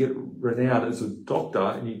 years, you get renowned as a doctor,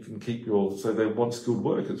 and you can keep so they want skilled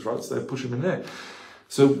workers, right? So they push them in there.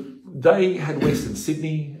 So they had Western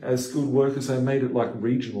Sydney as skilled workers. They made it like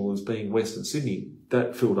regional as being Western Sydney.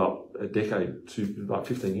 that filled up a decade to like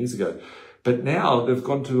 15 years ago. But now they've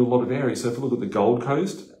gone to a lot of areas. So if you look at the Gold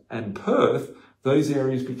Coast and Perth, those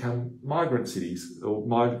areas become migrant cities or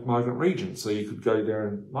migrant regions. So you could go there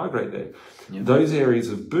and migrate there. Yep. Those areas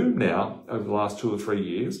have boomed now over the last 2 or 3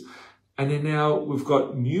 years. And then now we've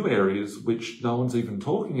got new areas which no one's even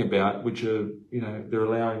talking about, which are, they're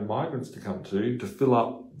allowing migrants to come to fill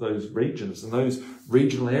up those regions. And those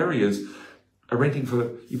regional areas are renting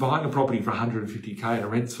you're buying a property for $150K and it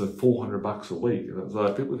rents for $400 a week. And it's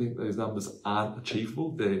like, people think those numbers aren't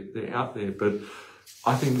achievable. They're out there. But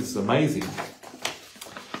I think this is amazing.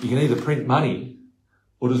 You can either print money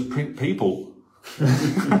or just print people.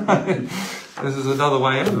 This is another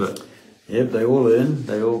way out of it. Yep, they all earn,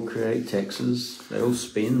 they all create taxes, they all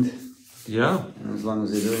spend. Yeah. And as long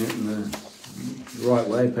as they're doing it in the right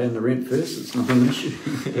way, paying the rent first, it's not an issue.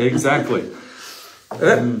 Exactly.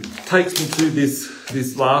 That takes me to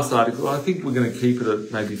this last article. I think we're going to keep it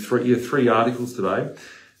at maybe three articles today.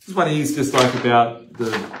 This one is just like about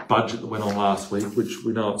the budget that went on last week, which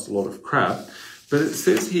we know it's a lot of crap. But it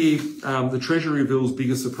says here, the Treasury reveals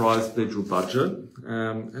biggest surprise federal budget.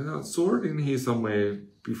 And I saw it in here somewhere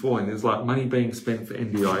before, and there's like money being spent for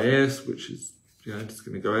NDIS, which is, just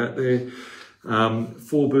going to go out there.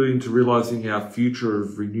 $4 billion to realising our future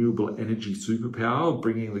of renewable energy superpower,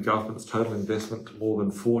 bringing the government's total investment to more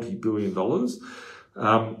than $40 billion.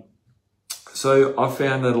 So I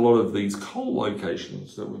found that a lot of these coal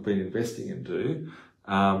locations that we've been investing into,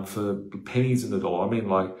 for pennies in the dollar, I mean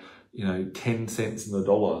like, 10 cents in the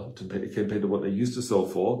dollar compared to what they used to sell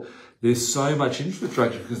for. There's so much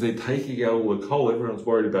infrastructure because they're taking out all the coal. Everyone's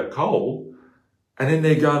worried about coal. And then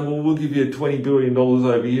they're going, well, we'll give you $20 billion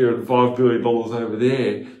over here and $5 billion over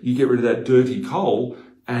there. You get rid of that dirty coal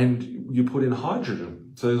and you put in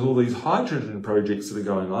hydrogen. So there's all these hydrogen projects that are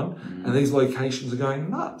going on and these locations are going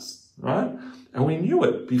nuts, right? And we knew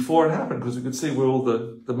it before it happened because we could see where all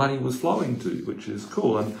the money was flowing to, which is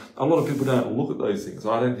cool. And a lot of people don't look at those things.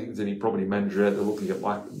 I don't think there's any property manager out there looking at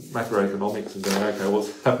macroeconomics and going, okay,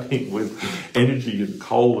 what's happening with energy and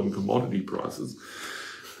coal and commodity prices?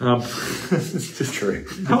 It's just true.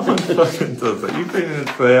 No one fucking does that. You've been in it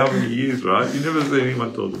for how many years, right? You never see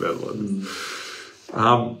anyone talk about it like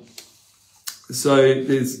this. So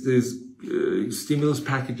there's stimulus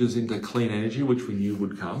packages into clean energy, which we knew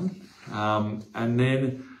would come. And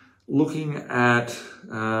then looking at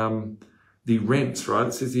the rents, right?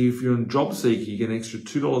 It says if you're in job seeker, you get an extra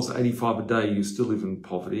 $2.85 a day, you still live in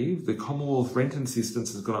poverty. The Commonwealth rent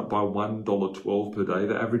assistance has gone up by $1.12 per day.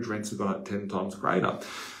 The average rents have gone up 10 times greater.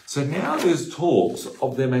 So now there's talks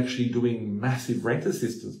of them actually doing massive rent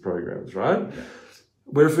assistance programs, right? Yeah.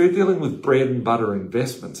 Where if we're dealing with bread and butter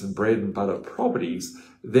investments and bread and butter properties,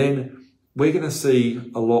 then we're going to see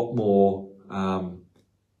a lot more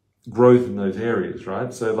growth in those areas,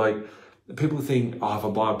 right? So like people think, if I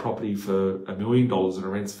buy a property for $1 million and it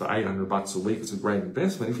rents for $800 a week, it's a great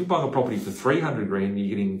investment. If you're buying a property for $300,000 and you're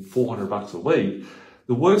getting $400 a week,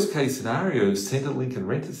 the worst case scenario is Centrelink and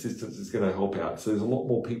rent assistance is going to help out. So there's a lot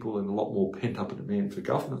more people and a lot more pent up demand for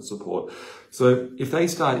government support. So if they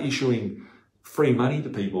start issuing free money to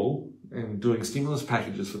people and doing stimulus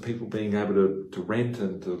packages for people being able to rent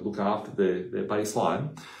and to look after their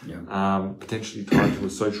baseline, potentially tied to a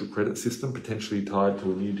social credit system, potentially tied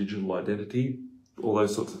to a new digital identity, all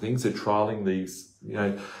those sorts of things. They're trialling these,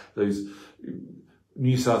 those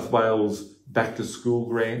New South Wales back to school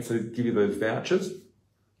grants that give you those vouchers.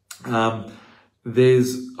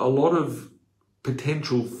 There's a lot of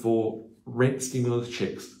potential for rent stimulus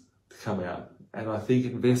checks to come out. And I think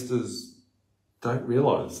investors don't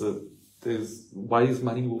realise that there's ways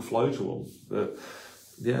money will flow to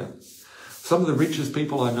them. Some of the richest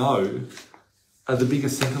people I know are the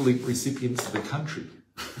biggest Centrelink recipients of the country,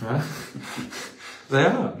 right? They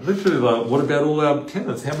are. Literally, like, what about all our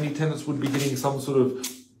tenants? How many tenants would be getting some sort of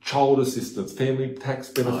child assistance, family tax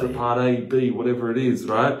benefit, Part A, B, whatever it is,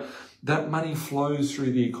 right? That money flows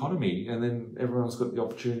through the economy and then everyone's got the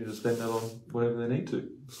opportunity to spend that on whatever they need to.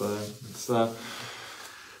 So, it's,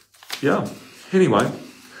 Anyway,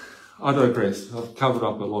 I digress. I've covered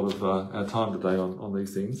up a lot of our time today on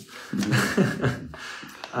these things.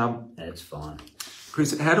 That's fine.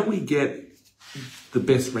 Chris, how do we get the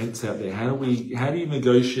best rents out there? How do you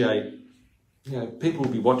negotiate? People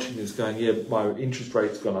will be watching this going, my interest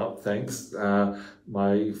rate's gone up, thanks.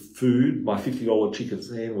 My food, my $50 chicken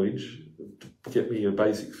sandwich, to get me a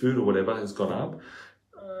basic food or whatever, has gone up.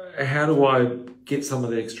 How do I get some of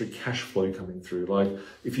the extra cash flow coming through? Like,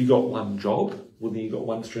 if you got one job, well, then you got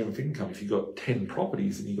one stream of income. If you got 10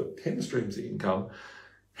 properties and you got 10 streams of income,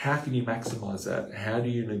 how can you maximize that? How do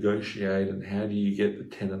you negotiate, and how do you get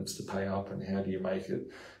the tenants to pay up, and how do you make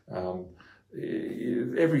it,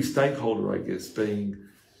 every stakeholder, I guess, being,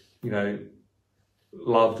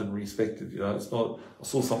 loved and respected. It's not, I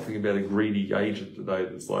saw something about a greedy agent today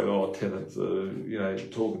that's like, oh, tenants are,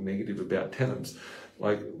 talking negative about tenants.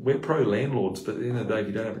 Like, we're pro landlords, but at the end of the day, if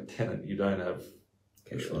you don't have a tenant, you don't have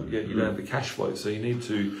cash flow. Yeah, you don't have the cash flow. So you need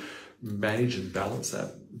to manage and balance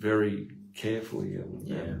that very carefully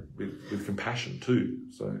and with compassion too.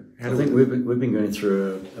 So I think we've been going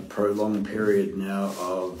through a prolonged period now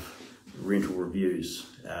of rental reviews.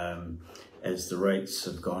 As the rates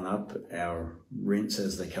have gone up, our rents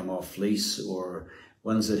as they come off lease, or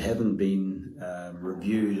ones that haven't been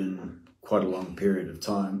reviewed in quite a long period of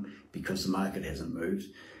time because the market hasn't moved,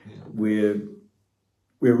 we're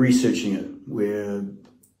researching it. We're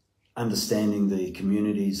understanding the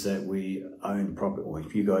communities that we own property, or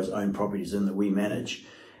if you guys own properties in that we manage,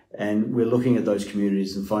 and we're looking at those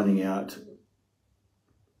communities and finding out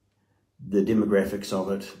the demographics of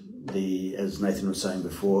it. As Nathan was saying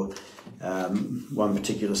before, one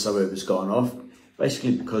particular suburb has gone off,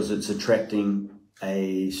 basically because it's attracting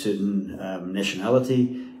a certain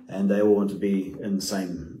nationality, and they all want to be in the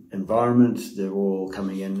same environment. They're all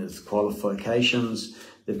coming in with qualifications.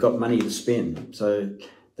 They've got money to spend, so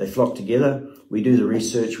they flock together. We do the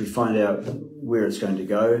research, we find out where it's going to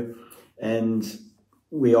go, and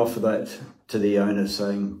we offer that to the owner,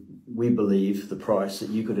 saying, we believe the price that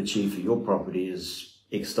you could achieve for your property is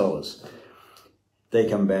X dollars. They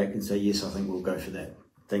come back and say, yes, I think we'll go for that.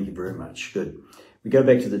 Thank you very much. Good. We go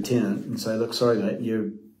back to the tenant and say, look, sorry, mate,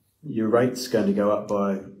 your rate's going to go up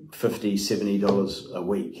by $50, $70 a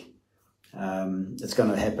week. It's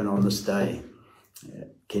going to happen on this day.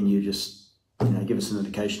 Can you just give us an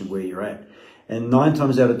indication of where you're at? And 9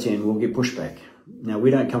 times out of 10, we'll get pushback. Now,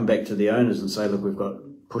 we don't come back to the owners and say, look, we've got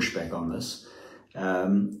pushback on this.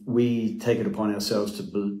 We take it upon ourselves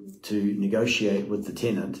to negotiate with the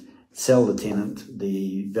tenant, sell the tenant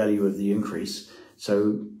the value of the increase.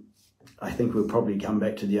 So I think we'll probably come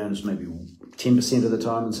back to the owners maybe 10% of the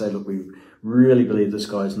time and say, look, we really believe this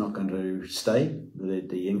guy's not going to stay.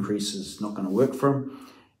 The increase is not going to work for him.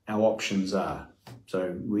 Our options are,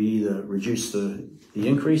 so we either reduce the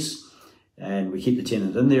increase and we keep the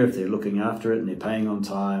tenant in there if they're looking after it and they're paying on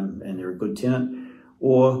time and they're a good tenant,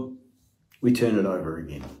 or we turn it over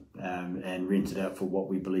again and rent it out for what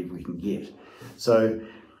we believe we can get. So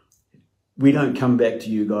we don't come back to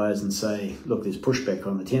you guys and say, look, there's pushback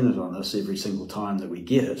on the tenant on this every single time that we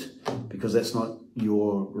get it, because that's not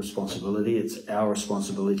your responsibility. It's our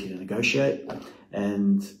responsibility to negotiate.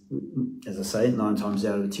 And as I say, 9 times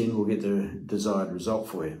out of 10, we'll get the desired result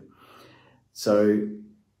for you. So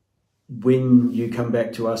when you come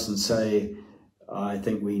back to us and say, I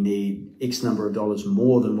think we need X number of dollars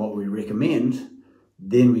more than what we recommend,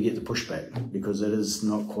 then we get the pushback, because it is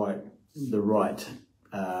not quite the right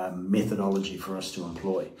methodology for us to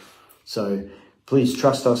employ. So please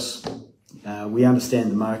trust us. We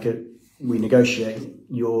understand the market. We negotiate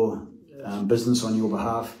your business on your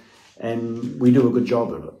behalf, and we do a good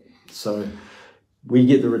job of it. So we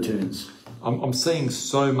get the returns. I'm seeing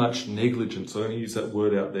so much negligence, I'm going to use that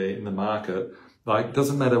word out there, in the market. Like,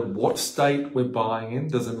 doesn't matter what state we're buying in,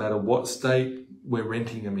 doesn't matter what state we're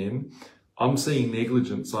renting them in. I'm seeing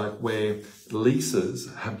negligence, like where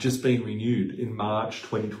leases have just been renewed in March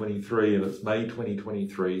 2023 and it's May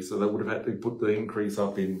 2023. So they would have had to put the increase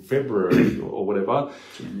up in February or whatever,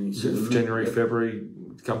 January, February,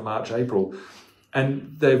 come March, April.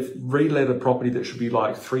 And they've relet a property that should be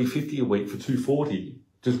like $350 a week for $240.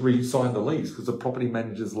 Just re-sign the lease because the property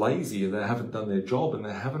manager's lazy and they haven't done their job and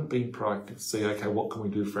they haven't been proactive to see, okay, what can we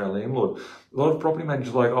do for our landlord? A lot of property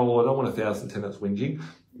managers are like, oh, well, I don't want 1,000 tenants whinging,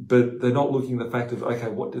 but they're not looking at the fact of, okay,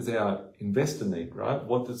 what does our investor need, right?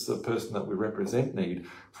 What does the person that we represent need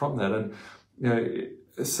from that? And,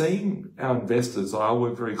 seeing our investors, I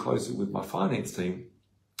work very closely with my finance team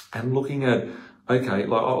and looking at, okay,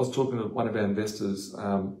 like I was talking to one of our investors,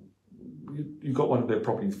 you've got one of their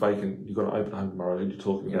properties vacant, you've got an open home tomorrow, you're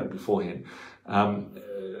talking about it beforehand.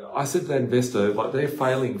 I said to that investor, like, they're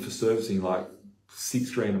failing for servicing like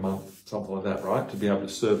 $6,000 a month, something like that, right? To be able to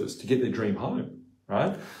service, to get their dream home,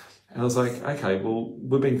 right? And I was like, okay, well,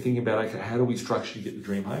 we've been thinking about, okay, how do we structure to get the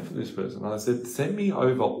dream home for this person? And I said, send me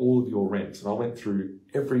over all of your rents. And I went through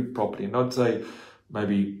every property, and I'd say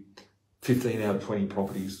maybe 15 out of 20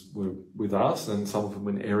 properties were with us, and some of them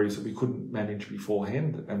in areas that we couldn't manage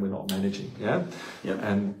beforehand and we're not managing, yeah? Yep.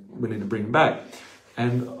 And we need to bring them back.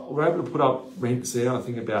 And we're able to put up rents there, I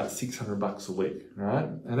think about $600 a week, right?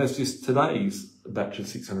 And that's just today's batch of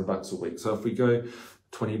 $600 a week. So if we go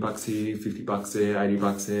 $20 here, $50 there,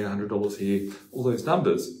 $80 there, $100 here, all those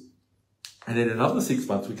numbers. And then in another 6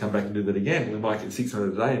 months, we come back and do that again. We might get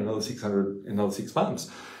 600 a day, and another 600 in another 6 months.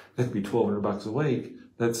 That could be $1,200 a week.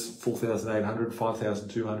 That's 4,800,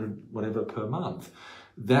 5,200, whatever per month.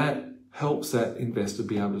 That helps that investor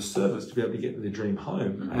be able to service, to be able to get to their dream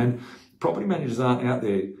home. And property managers aren't out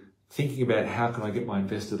there thinking about how can I get my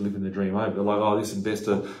investor to live in the dream home. They're like, oh, this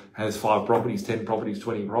investor has 5 properties, 10 properties,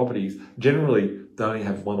 20 properties. Generally, they only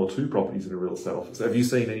have 1 or 2 properties in a real estate office. Have you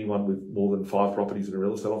seen anyone with more than 5 properties in a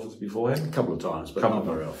real estate office beforehand? A couple of times, but not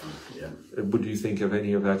very often. Yeah. Would you think of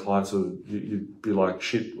any of our clients, or you'd be like,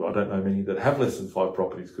 shit, I don't know many that have less than 5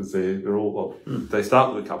 properties, because they're all, well, they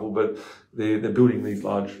start with a couple, but they're building these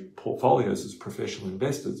large portfolios as professional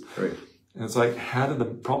investors. Right. And it's like, how does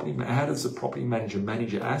the property manager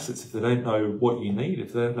manage your assets if they don't know what you need,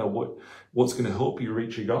 if they don't know what's going to help you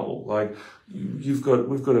reach your goal? Like, we've got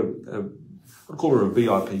I call her a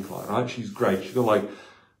VIP client, right? She's great. She's got like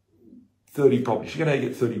 30 properties. She's going to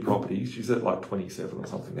get 30 properties. She's at like 27 or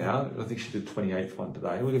something now. I think she did 28th one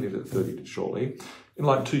today. We're going to get 30 shortly, in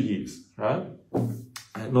like 2 years, right?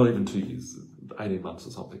 And not even 2 years, 18 months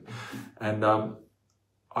or something. And I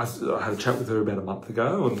had a chat with her about a month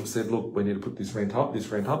ago and said, look, we need to put this rent up, this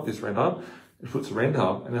rent up, this rent up. It puts the rent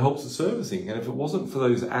up and it helps the servicing. And if it wasn't for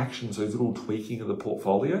those actions, those little tweaking of the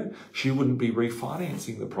portfolio, she wouldn't be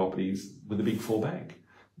refinancing the properties with the Big 4 bank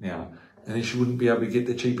now. And then she wouldn't be able to get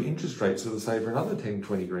the cheaper interest rates, so to save her another 10,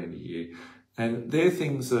 20 grand a year. And they're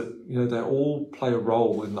things that, you know, they all play a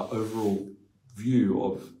role in the overall view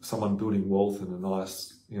of someone building wealth and a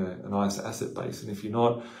nice asset base. And if you're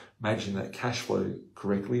not managing that cash flow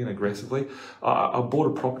correctly and aggressively, I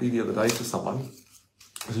bought a property the other day for someone.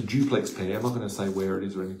 It's a duplex pair. I'm not going to say where it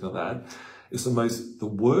is or anything like that. It's the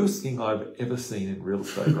worst thing I've ever seen in real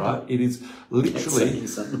estate, right? It is literally,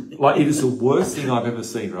 like, it is the worst thing I've ever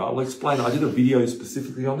seen, right? I'll explain. I did a video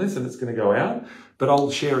specifically on this and it's going to go out, but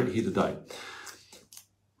I'll share it here today.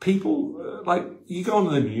 People, like, you go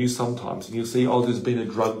on the news sometimes and you'll see, oh, there's been a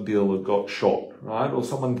drug deal that got shot, right? Or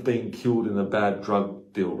someone's being killed in a bad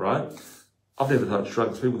drug deal, right? I've never touched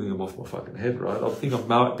drugs. People think I'm off my fucking head, right? I think I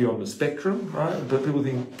might be on the spectrum, right? But people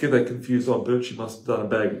get that confused. Oh, Birch, must have done a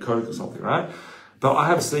bag of coke or something, right? But I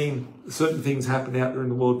have seen certain things happen out there in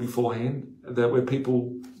the world beforehand that where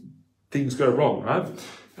things go wrong, right?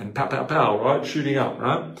 And pow, pow, pow, right? Shooting up,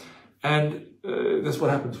 right? And that's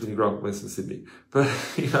what happens when you grow up in Western Sydney. But,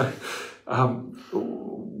 you know, I've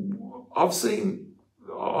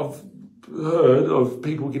heard of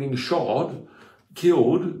people getting shot,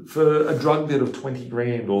 killed for a drug debt of 20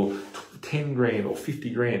 grand or 10 grand or 50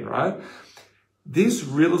 grand, right? This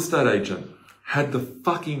real estate agent had the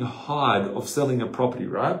fucking hide of selling a property,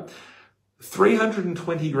 right?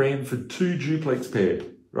 320 grand for 2 duplex pair,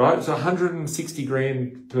 right? So 160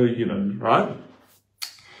 grand per unit, right?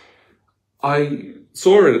 I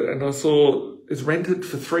saw it and I saw it's rented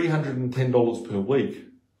for $310 per week.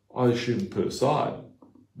 I assumed per side.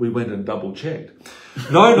 We went and double checked.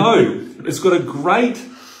 No, it's got a great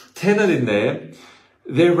tenant in there.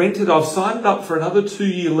 They're rented. I've signed it up for another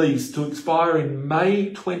 2-year lease to expire in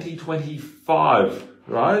May 2025,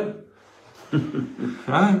 right?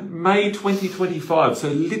 Right? May 2025. So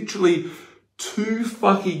literally 2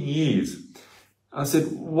 fucking years. I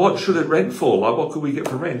said, what should it rent for? Like, what could we get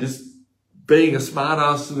for rent? Just being a smart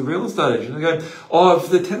ass to the real estate agent. They go, oh, if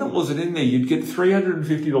the tenant wasn't in there, you'd get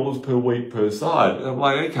 $350 per week per side. And I'm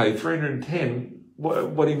like, okay, 310.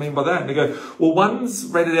 What do you mean by that? And they go, well, one's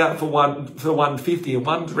rented out for $150 and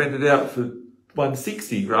one's rented out for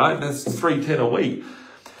 $160, right? And that's $310 a week.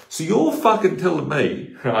 So you're fucking telling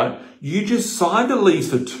me, right? You just signed a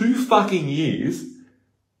lease for 2 fucking years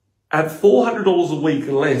at $400 a week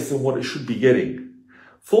less than what it should be getting.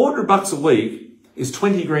 $400 a week is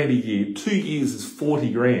 20 grand a year. 2 years is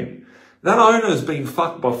 40 grand. That owner has been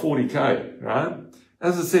fucked by 40K, right?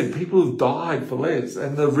 As I said, people have died for less,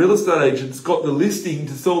 and the real estate agent's got the listing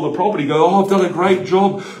to sell the property. Go, oh, I've done a great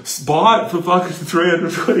job. Buy it for fucking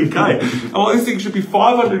 320K. Oh, this thing should be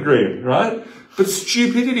 500 grand, right? But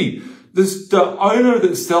stupidity. The owner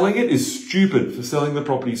that's selling it is stupid for selling the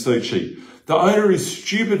property so cheap. The owner is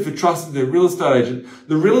stupid for trusting their real estate agent.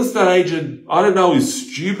 The real estate agent, I don't know,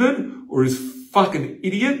 is stupid or is fucking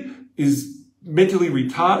idiot, is mentally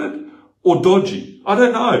retarded or dodgy. I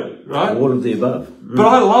don't know, right? All of the above. But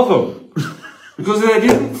I love them. Because if they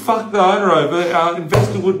didn't fuck the owner over, our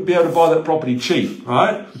investor wouldn't be able to buy that property cheap,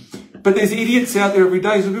 right? But there's idiots out there every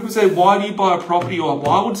day. So people say, why do you buy a property, or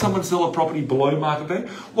why would someone sell a property below market value?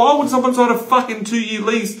 Why would someone sign a fucking 2-year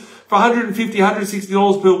lease for $150,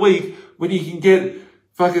 $160 per week when you can get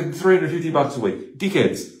fucking $350 a week?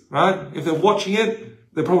 Dickheads, right? If they're watching it,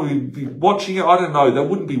 They'd probably be watching it. I don't know. They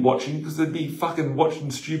wouldn't be watching because they'd be fucking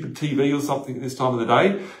watching stupid TV or something at this time of the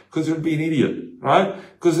day because it would be an idiot, right?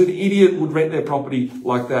 Because an idiot would rent their property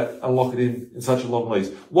like that and lock it in such a long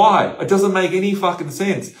lease. Why? It doesn't make any fucking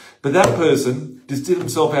sense. But that person just did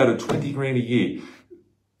himself out of 20 grand a year.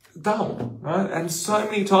 Dumb, right? And so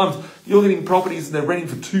many times you're getting properties and they're renting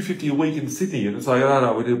for $250 a week in Sydney, and it's like, oh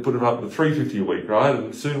no, we did put them up to $350 a week, right?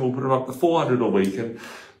 And soon we'll put them up to $400 a week. And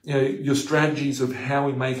you know, your strategies of how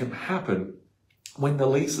we make them happen when the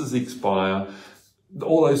leases expire,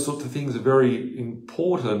 all those sorts of things are very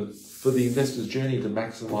important for the investor's journey to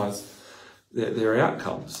maximise their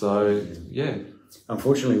outcomes. So, yeah.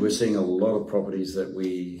 Unfortunately, we're seeing a lot of properties that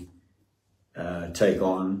we take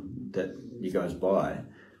on, that you guys buy,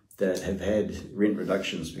 that have had rent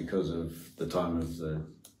reductions because of the time of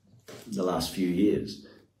the last few years,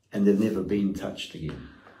 and they've never been touched again.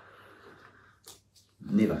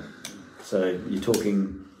 Never. So you're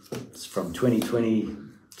talking from 2020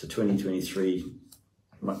 to 2023,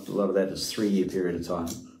 a lot of that is 3-year period of time.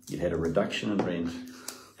 You've had a reduction in rent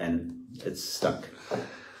and it's stuck.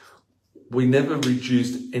 We never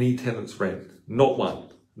reduced any tenant's rent. Not one.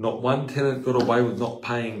 Not one tenant got away with not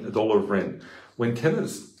paying $1 of rent. When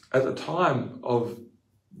tenants, at the time of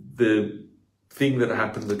the thing that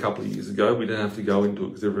happened a couple of years ago, we don't have to go into it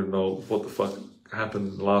because everyone knows what the fuck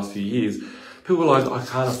happened in the last few years. People were like, I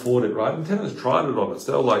can't afford it, right? And tenants tried it on us.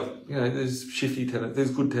 They were like, you know, there's shifty tenants,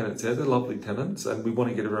 there's good tenants there, they're lovely tenants, and we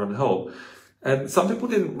want to get everyone help. And some people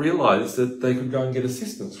didn't realise that they could go and get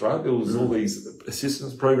assistance, right? There was all these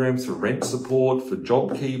assistance programs for rent support, for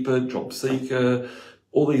JobKeeper, Job Seeker,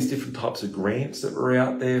 all these different types of grants that were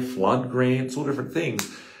out there, flood grants, all different things.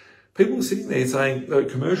 People were sitting there saying,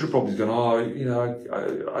 commercial properties going, oh, you know,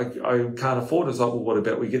 I can't afford it. It's like, well, what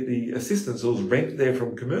about we get the assistance? There was rent there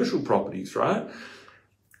from commercial properties, right?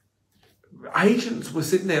 Agents were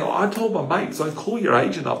sitting there. I told my mates, like, call your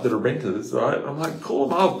agent up that are renters, right? I'm like, call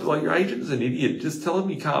them up. Like, your agent's an idiot. Just tell them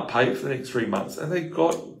you can't pay it for the next 3 months. And they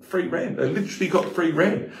got free rent. They literally got free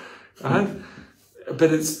rent, right?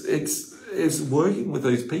 But it's working with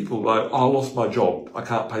these people like, oh, I lost my job, I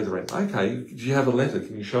can't pay the rent. Okay, do you have a letter?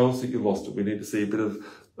 Can you show us that you lost it? We need to see a bit of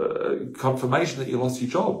confirmation that you lost your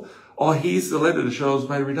job. Oh, here's the letter to show us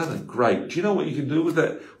made redundant. Great. Do you know what you can do with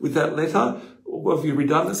that letter of your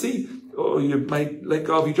redundancy, or you let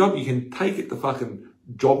go of your job? You can take it to fucking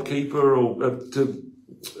JobKeeper or to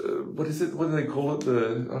what is it? What do they call it? I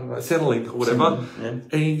don't know, Centrelink or whatever. Yeah.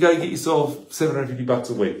 And you can go get yourself $750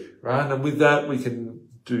 a week, right? And with that, we can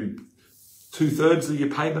do 2/3 of your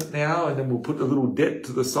payment now, and then we'll put a little debt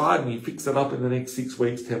to the side and you fix it up in the next 6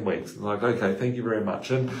 weeks, 10 weeks. And like, okay, thank you very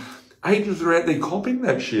much. And agents are out there copying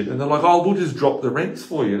that shit, and they're like, oh, we'll just drop the rents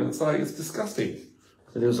for you. And it's like, it's disgusting.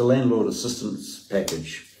 So there was a landlord assistance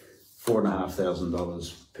package,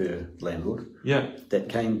 $4,500 per landlord. Yeah. That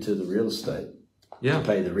came to the real estate to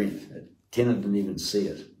pay the rent. The tenant didn't even see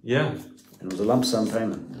it. Yeah. And it was a lump sum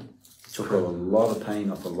payment. It took a lot of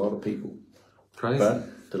pain off a lot of people. Crazy. But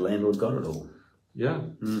the landlord got it all. Yeah.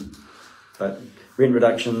 But rent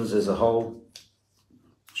reductions as a whole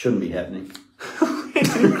shouldn't be happening.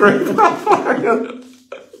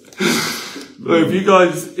 Look,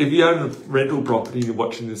 if you own a rental property and you're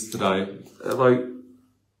watching this today, like,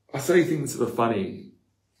 I say things that are funny,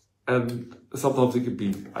 and sometimes it could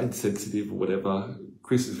be insensitive or whatever.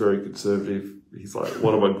 Chris is very conservative. He's like,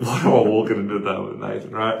 what am I walking into that with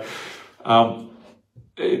Nathan, right?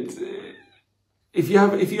 If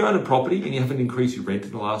you own a property and you haven't increased your rent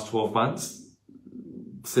in the last 12 months,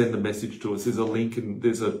 send a message to us. There's a link and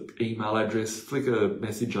there's an email address. Flick a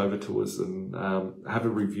message over to us and have a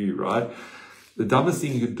review, right? The dumbest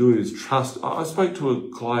thing you could do is trust. I spoke to a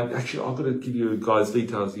client. Actually, I've got to give you a guy's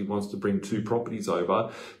details. He wants to bring 2 properties over,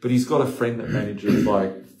 but he's got a friend that manages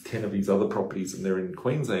like 10 of his other properties and they're in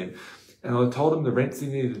Queensland. And I told him the rents he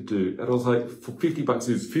needed to do. And I was like, for $50, it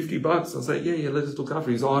was $50. I was like, yeah, let us look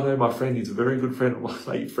after. He's, oh, I know my friend. He's a very good friend. I'm like,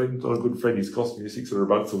 mate, your friend's not a good friend. He's costing you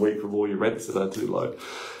 $600 a week from all your rents that are too low.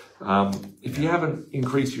 If you haven't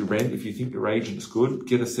increased your rent, if you think your agent's good,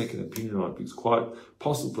 get a second opinion on it, because quite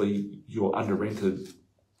possibly you're under rented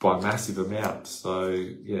by massive amounts. So,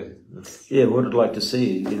 yeah. Yeah, what I'd like to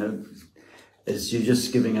see, is you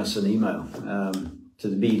just giving us an email to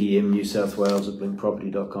the BDM New South Wales at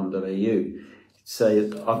blinkproperty.com.au. Say,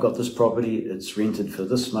 I've got this property, it's rented for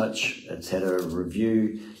this much, it's had a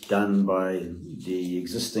review done by the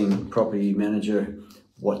existing property manager.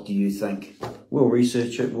 What do you think? We'll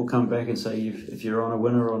research it, we'll come back and say if you're on a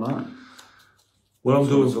winner or not. What I'm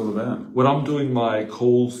doing, it's all about. when I'm doing my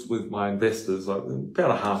calls with my investors, like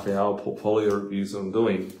about a half-hour portfolio reviews that I'm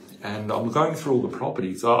doing, and I'm going through all the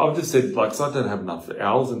properties. So I've just said, like, so I don't have enough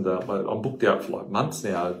hours in that. Like, I'm booked out for like months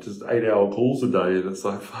now, just 8-hour calls a day, and it's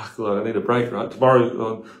like, fuck, like, I need a break, right? Tomorrow,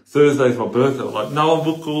 on Thursday's my birthday. I'm like, no, I'm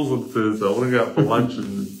booked calls on Thursday. I want to go out for lunch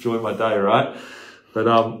and enjoy my day, right? But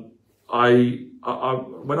I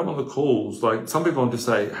when I'm on the calls, like some people I'll just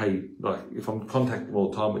say, hey, like if I'm contacting them all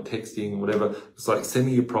the time with texting, whatever, it's like send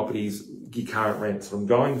me your properties, your current rents. I'm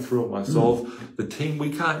going through it myself. The team, we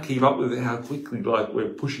can't keep up with it, how quickly like we're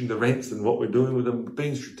pushing the rents and what we're doing with them,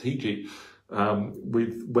 being strategic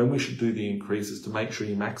with when we should do the increases to make sure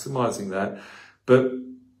you're maximizing that. But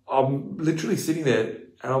I'm literally sitting there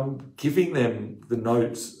and I'm giving them the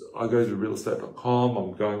notes. I go to realestate.com,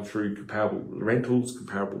 I'm going through comparable rentals,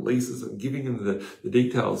 comparable leases, and giving them the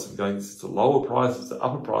details and going, it's a lower price, it's the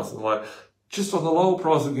upper price, and like, just on the lower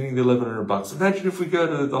price, I'm getting the $1,100. Imagine if we go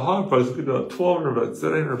to the higher price, we could do like $1,200,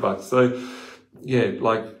 $1,300. So, yeah,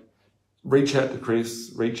 like, reach out to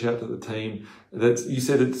Chris, reach out to the team. You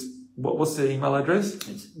said it's, what's the email address?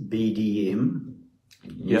 It's BDM.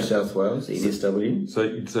 New South Wales, NSW. So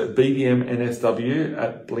BDMNSW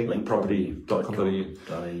at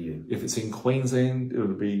blinkproperty.com.au. If it's in Queensland, it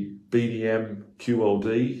would be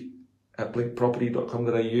BDMQLD at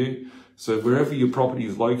blinkproperty.com.au. So wherever your property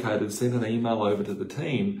is located, send an email over to the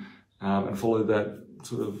team and follow that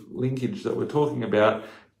sort of linkage that we're talking about,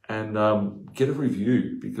 and get a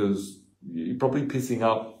review, because you're probably pissing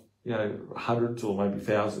up, hundreds or maybe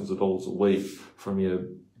thousands of dollars a week from your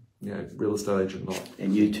real estate agent not.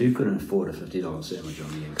 And you too couldn't afford a $50 sandwich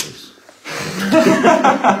on the increase.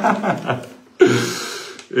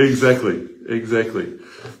 Exactly.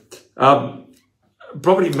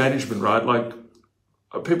 Property management, right? Like,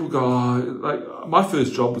 people go, like, my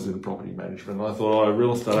first job was in property management. And I thought,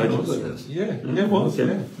 real estate agents. Yeah, it was.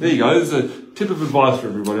 Okay. Yeah. There you go. There's a tip of advice for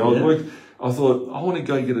everybody. I thought, I want to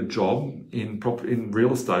go get a job in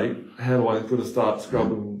real estate. How do I got to start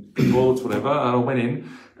scrubbing toilets, whatever? And I went in.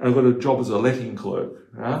 I got a job as a letting clerk,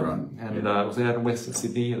 right? And I was out in Western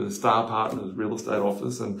Sydney at the Star Partners real estate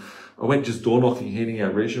office, and I went just door knocking, handing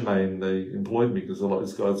out resume, and they employed me because they're like,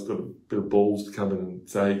 this guy's got a bit of balls to come in and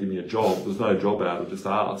say, hey, give me a job. There's no job out. I just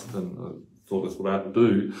asked, and I thought that's what I had to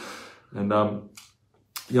do. And I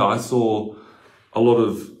saw a lot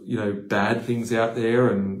of bad things out there,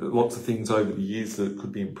 and lots of things over the years that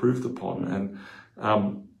could be improved upon.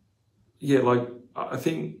 And I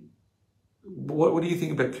think. What do you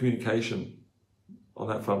think about communication on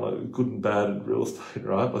that front, like good and bad in real estate,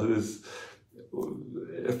 right? Like, there's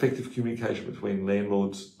effective communication between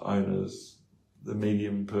landlords, owners, the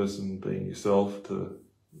medium person being yourself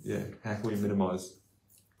how can we minimise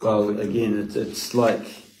conflict? Well, again, it's like,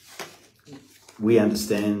 we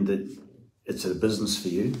understand that it's a business for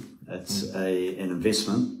you. It's an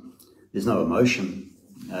investment. There's no emotion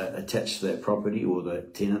attached to that property or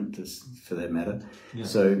that tenant, for that matter. Yeah.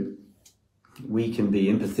 So we can be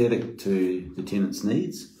empathetic to the tenant's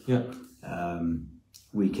needs. Yeah.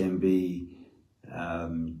 We can be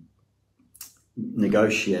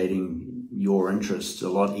negotiating your interests a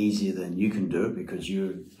lot easier than you can do it, because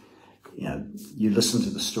you listen to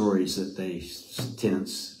the stories that these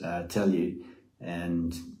tenants tell you,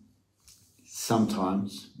 and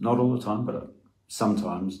sometimes, not all the time, but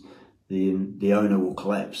sometimes the owner will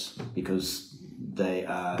collapse because they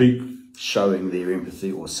are showing their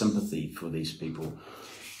empathy or sympathy for these people,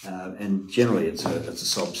 and generally it's a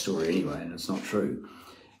sob story anyway, and it's not true.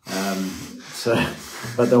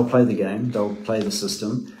 But they'll play the game, they'll play the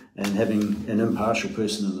system, and having an impartial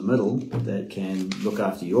person in the middle that can look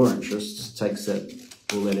after your interests takes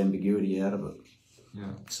all that ambiguity out of it.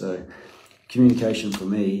 Yeah. So communication for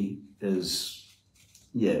me is,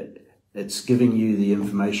 it's giving you the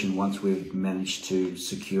information once we've managed to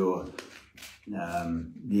secure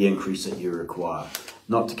the increase that you require.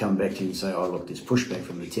 Not to come back to you and say, oh, look, there's pushback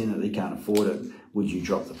from the tenant, they can't afford it, would you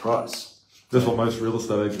drop the price? That's what most real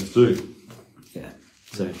estate agents do. Yeah.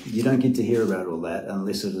 So you don't get to hear about all that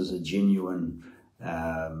unless it is a genuine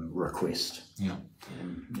request. Yeah.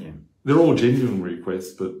 Yeah. They're all genuine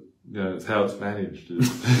requests, but it's how it's managed.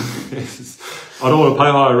 I don't want to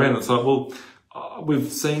pay higher rent. It's like, well,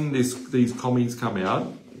 we've seen these commies come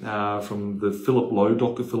out from the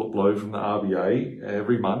Dr. Philip Lowe from the RBA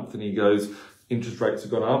every month, and he goes, interest rates have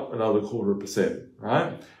gone up another 0.25%,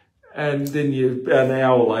 right? And then about an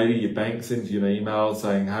hour later, your bank sends you an email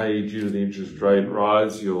saying, hey, due to the interest rate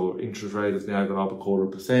rise, your interest rate has now gone up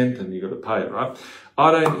 0.25%, and you've got to pay it, right?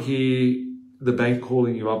 I don't hear the bank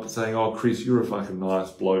calling you up and saying, "Oh, Chris, you're a fucking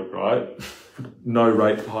nice bloke, right? No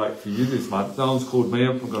rate hike for you this month." No one's called me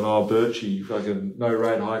up and gone, "Oh, Birchie, fucking no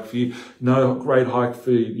rate hike for you. No rate hike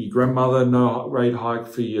for your grandmother. No rate hike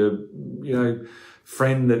for your,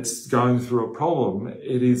 friend that's going through a problem."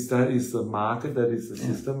 That is the market, that is the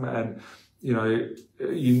system. And,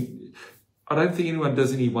 I don't think anyone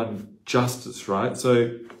does anyone justice, right?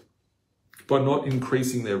 So by not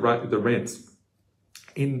increasing the rents,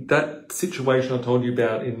 in that situation I told you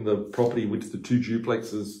about in the property, which the 2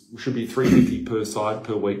 duplexes should be $350 per side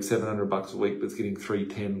per week, $700 a week, but it's getting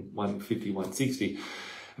 $310, $150, $160.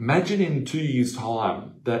 Imagine in 2 years'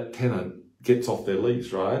 time that tenant gets off their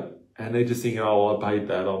lease, right? And they're just thinking, "Oh, I paid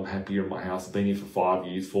that. I'm happier in my house. I've been here for 5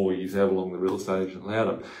 years, 4 years, however long the real estate agent allowed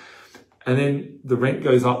them." And then the rent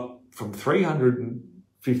goes up from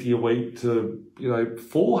 $350 a week to,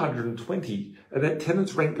 $420. And that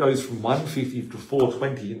tenant's rent goes from $150 to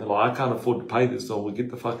 $420. And they're like, "I can't afford to pay this, so we'll get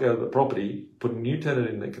the fuck out of the property, put a new tenant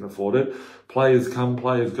in that can afford it. Players come,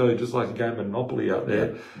 players go," just like a game of Monopoly out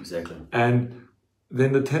there. Yeah, exactly. And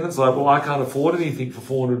then the tenant's like, "Well, I can't afford anything for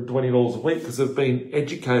 $420 a week because they've been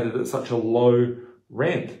educated at such a low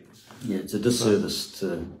rent." Yeah, it's a disservice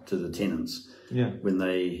to the tenants when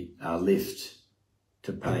they are left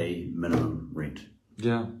to pay minimum rent.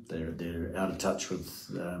 Yeah. They're out of touch with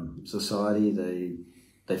society.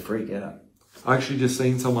 They freak out. I actually just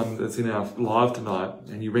seen someone that's in our live tonight,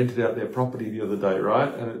 and you rented out their property the other day,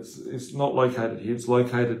 right? And it's not located here. It's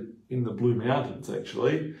located in the Blue Mountains,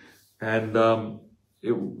 actually. And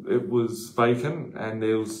it was vacant, and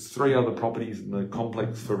there was 3 other properties in the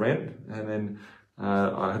complex for rent. And then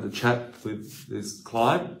I had a chat with this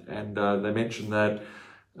client, and they mentioned that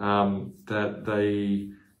they,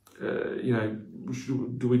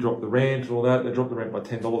 do we drop the rent and all that? They dropped the rent by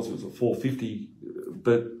 $10. It was at $450,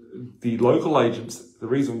 but the local agents, the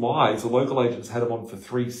reason why is the local agents had them on for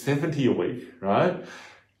 $370 a week, right?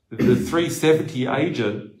 The $370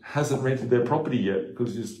 agent hasn't rented their property yet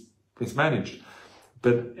because it's managed.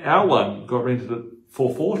 But our one got rented at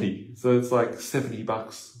 $440, so it's like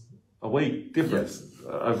 $70 a week difference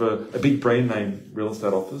over a big brand name real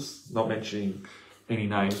estate office. Not mentioning any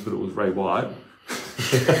names, but it was Ray White.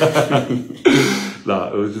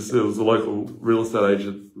 No, it was a local real estate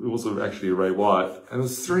agent. It was actually a Ray White, and it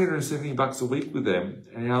was $370 a week with them,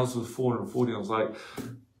 and ours was $440. I was like,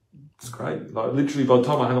 it's great. Like literally, by the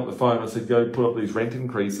time I hung up the phone, I said, "Go put up these rent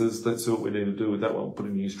increases. Let's see what we need to do with that one. Put a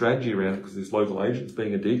new strategy around it because this local agent's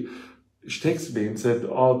being a dick." She texted me and said,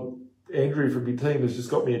 "Oh, Andrew from your team has just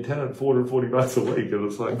got me a tenant $440 a week," and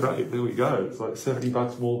it's like, great, there we go. It's like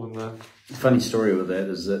 $70 more than the. Funny story with that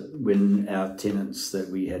is that when our tenants that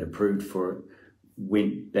we had approved for it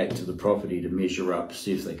went back to the property to measure up,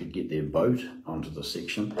 see if they could get their boat onto the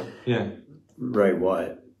section. Yeah. Ray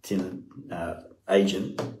White, tenant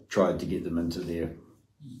agent, tried to get them into their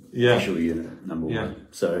official unit, number one.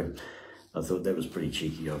 So I thought that was pretty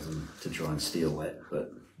cheeky of them to try and steal that,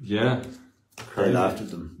 but they laughed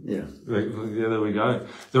at them. Yeah, there we go.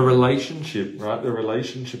 The relationship, right? The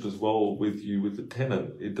relationship as well with you, with the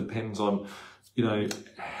tenant, it depends on,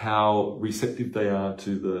 how receptive they are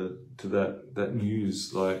to that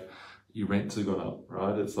news. Like, your rents have gone up,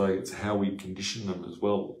 right? It's like, it's how we condition them as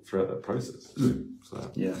well throughout that process.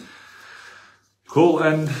 So cool.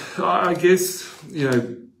 And I guess,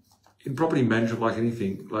 in property management, like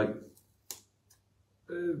anything, like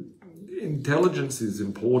intelligence is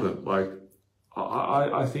important. Like,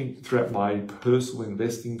 I think throughout my personal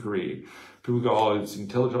investing career, people go, "Oh, it's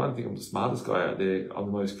intelligent. I don't think I'm the smartest guy out there. I'm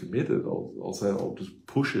the most committed." I'll say, I'll just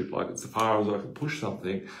push it. Like, it's as far as I can push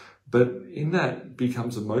something. But in that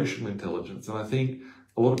becomes emotional intelligence. And I think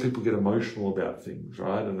a lot of people get emotional about things,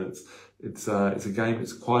 right? And it's a game.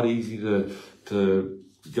 It's quite easy to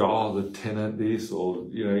go, "Oh, the tenant this," or,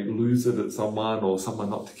 lose it at someone, or someone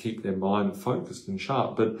not to keep their mind focused and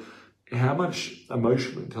sharp. But how much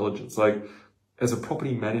emotional intelligence, like, as a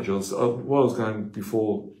property manager, what I was going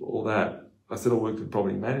before all that, I said I worked in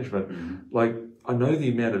property management. Mm-hmm. Like, I know the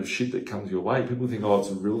amount of shit that comes your way. People think, "Oh, it's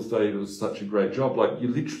a real estate, it was such a great job." Like, you're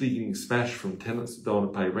literally getting smashed from tenants that don't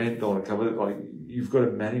want to pay rent, don't want to cover it. Like, you've got to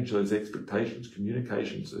manage those expectations.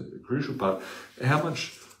 Communication's a crucial part. How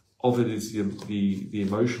much of it is the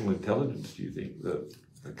emotional intelligence, do you think,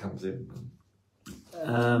 that comes in?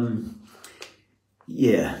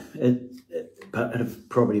 Part of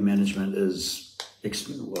property management is, a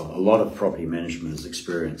lot of property management is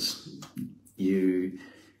experience. You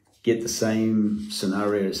get the same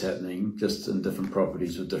scenarios happening, just in different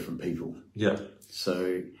properties with different people. Yeah.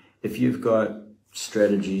 So if you've got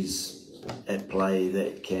strategies at play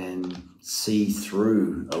that can see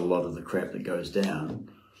through a lot of the crap that goes down,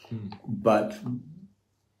 but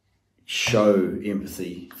show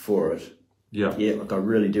empathy for it. Yeah. Yeah, look, I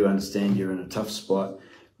really do understand you're in a tough spot,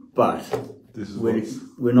 but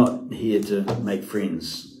we're not here to make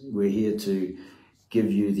friends. We're here to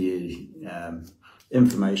give you the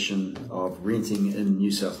information of renting in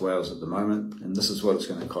New South Wales at the moment, and this is what it's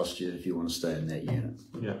going to cost you if you want to stay in that unit.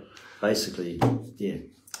 Yeah. Basically, yeah,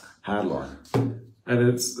 hard line. And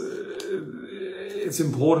it's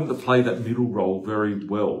important to play that middle role very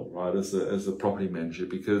well, right, as a property manager,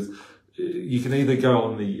 because you can either go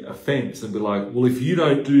on the offence and be like, well, if you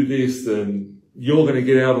don't do this, then you're going to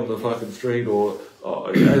get out on the fucking street, or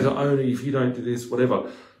as an owner, if you don't do this, whatever.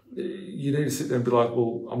 You need to sit there and be like,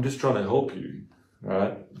 well, I'm just trying to help you,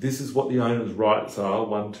 right? This is what the owner's rights are,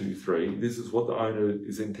 1, 2, 3. This is what the owner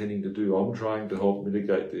is intending to do. I'm trying to help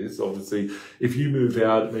mitigate this. Obviously, if you move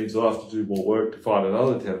out, it means I have to do more work to find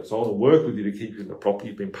another tenant. So I want to work with you to keep you in the property.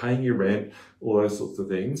 You've been paying your rent, all those sorts of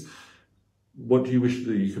things. What do you wish to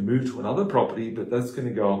do? You can move to another property, but that's going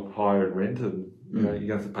to go up higher in rent, and you know, you're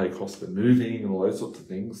going to have to pay cost of moving and all those sorts of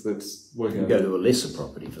things. That's working. You go to a lesser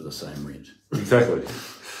property for the same rent. Exactly.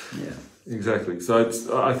 Yeah. Exactly.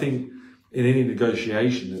 So I think in any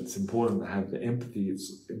negotiation, it's important to have the empathy.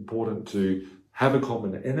 It's important to have a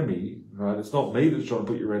common enemy, right? It's not me that's trying to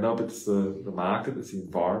put your rent up. It's the market. It's the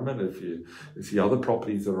environment. It's the other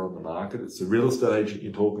properties that are on the market. It's the real estate agent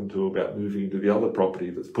you're talking to about moving into the other property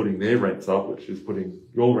that's putting their rents up, which is putting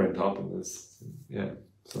your rent up. And there's,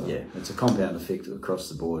 it's a compound effect across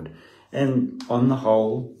the board. And on the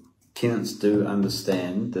whole, tenants do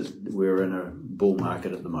understand that we're in a bull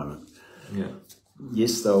market at the moment. Yeah.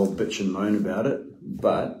 Yes, they'll bitch and moan about it,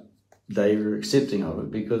 but they are accepting of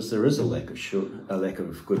it because there is a lack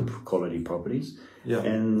of good quality properties,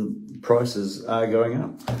 and prices are going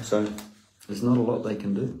up. So there's not a lot they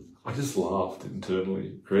can do. I just laughed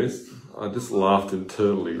internally, Chris. I just laughed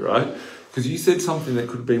internally, right? Because you said something that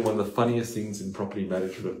could have been one of the funniest things in property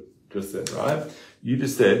management just then, right? You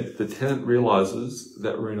just said the tenant realises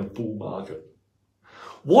that we're in a bull market.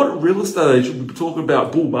 What real estate agent would be talking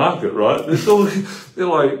about bull market, right? They're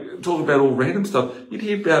like talking about all random stuff. You'd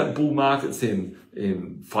hear about bull markets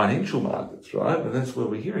in financial markets, right? And that's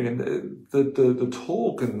what we're hearing. And the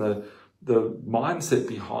talk and the mindset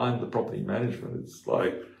behind the property management is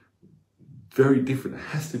like very different. It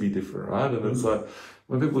has to be different, right? And it's like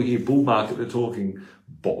when people hear bull market, they're talking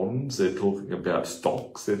bonds, they're talking about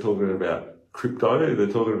stocks, they're talking about crypto, they're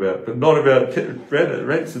talking about, but not about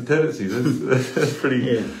rents and tenancies. That's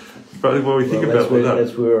pretty, probably what we think about that.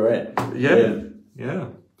 That's where we're at. Yeah.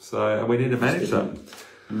 So, and we need to manage that.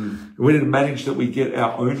 We need to manage that we get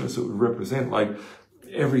our owners that we represent, like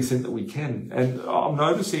every cent that we can. And I'm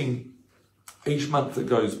noticing each month that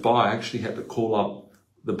goes by, I actually had to call up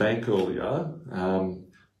the bank earlier.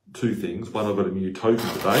 2 things. One, I've got a new token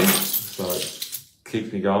today, so it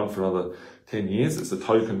keeps me going for another 10 years. It's a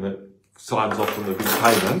token that signs off on the big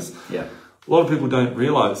payments. Yeah. A lot of people don't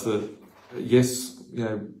realise that, yes, you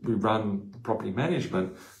know, we run property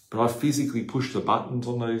management, but I physically push the buttons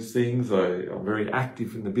on those things. I'm very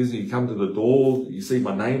active in the business. You come to the door, you see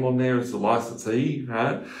my name on there as the licensee,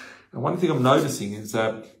 right? And one thing I'm noticing is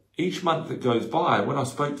that each month that goes by, when I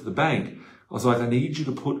spoke to the bank, I was like, I need you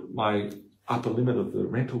to put my upper limit of the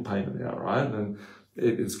rental payment now, right? And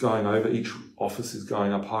it's going over, each office is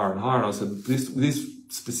going up higher and higher. And I said, this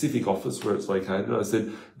specific office where it's located, I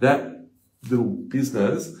said, that little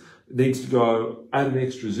business needs to go add an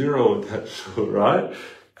extra 0 attached to it, right?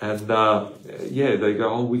 And they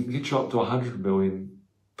go, oh, we can get you up to 100 million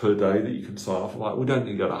per day that you can sign off. I'm like, we don't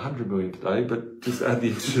need to go to 100 million today, but just add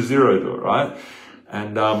the extra 0 to it, right?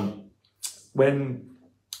 And when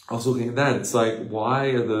I was looking at that, it's like, why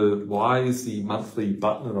is the monthly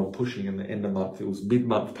button that I'm pushing in the end of month? It was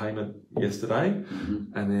mid-month payment yesterday,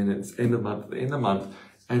 and then it's end of month,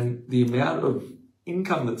 and the amount of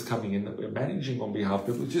income that's coming in that we're managing on behalf of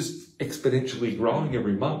people is just exponentially growing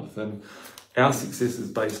every month. And our success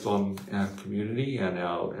is based on our community and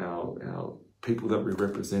our people that we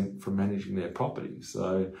represent from managing their property.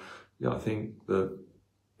 So, I think that,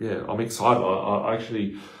 I'm excited. I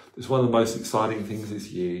actually, it's one of the most exciting things this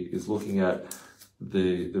year is looking at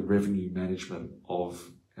the revenue management of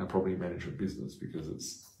our property management business, because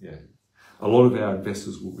it's, a lot of our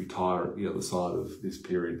investors will retire at the other side of this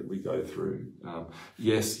period that we go through.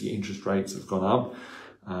 Yes, the interest rates have gone up.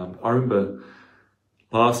 I remember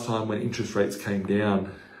last time when interest rates came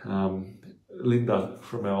down, Linda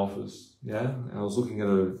from our office, and I was looking at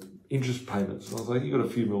her interest payments, and I was like, you got a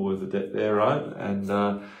few mil worth of debt there, right? And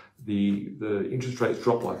the interest rates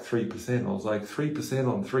dropped like 3%. I was like,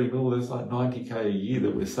 3% on 3 mil, that's like 90k a year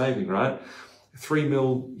that we're saving, right? 3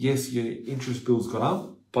 mil, yes, your interest bill's gone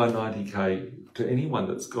up, by 90K to anyone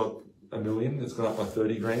that's got $1 million, it's gone up by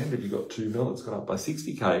 30 grand. If you've got 2 mil, it's gone up by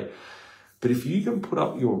 60K. But if you can put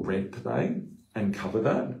up your rent today and cover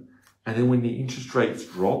that, and then when the interest rates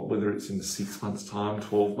drop, whether it's in 6 months' time,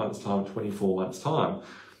 12 months' time, 24 months' time,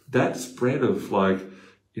 that spread of like,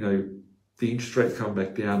 you know, the interest rates coming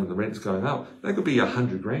back down and the rent's going up, that could be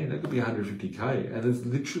 100 grand, that could be 150K. And it's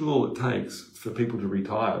literally all it takes for people to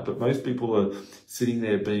retire. But most people are sitting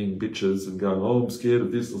there being bitches and going, oh, I'm scared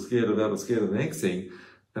of this or scared of that or scared of the next thing.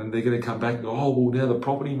 And they're going to come back and go, oh, well, now the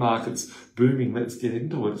property market's booming, let's get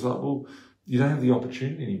into it. It's like, well, you don't have the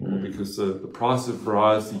opportunity anymore because the price have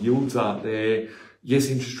rise, the yields aren't there. Yes,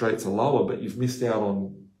 interest rates are lower, but you've missed out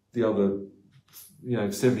on the other,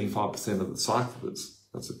 75% of the cycle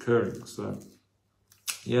that's occurring. So,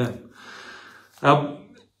 yeah.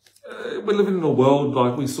 We're living in a world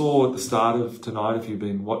like we saw at the start of tonight. If you've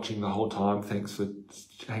been watching the whole time, thanks for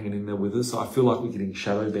hanging in there with us. I feel like we're getting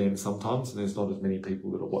shadow banned sometimes, and there's not as many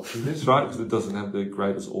people that are watching this, right? Because it doesn't have the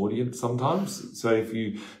greatest audience sometimes. So if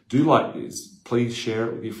you do like this, please share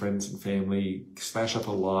it with your friends and family. Smash up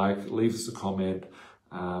a like, leave us a comment,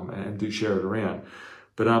 and do share it around.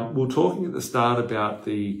 But we're talking at the start about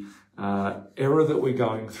the era that we're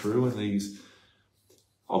going through and these,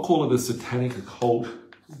 I'll call it a satanic occult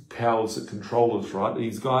powers that control us, right?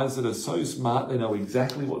 These guys that are so smart, they know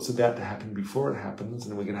exactly what's about to happen before it happens,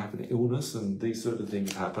 and we're going to have an illness and these sort of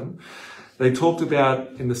things happen. They talked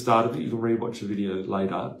about, in the start of it, you can rewatch the video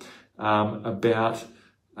later, about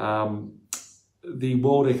the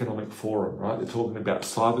World Economic Forum, right? They're talking about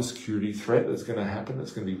cybersecurity threat that's going to happen,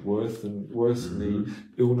 that's going to be worse than the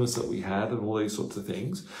illness that we had and all these sorts of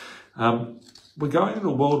things. We're going in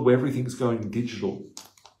a world where everything's going digital,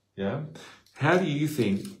 yeah? How do you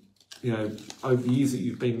think, over the years that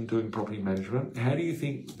you've been doing property management, how do you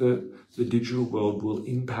think that the digital world will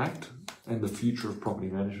impact and the future of property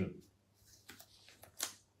management?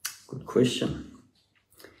 Good question.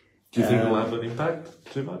 Do you think it will have an impact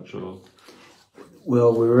too much? Or?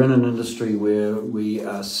 Well, we're in an industry where we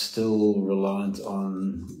are still reliant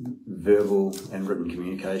on verbal and written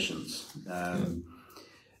communications.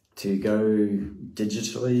 To go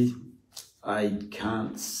digitally, I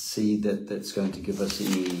can't see that that's going to give us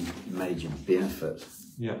any major benefit.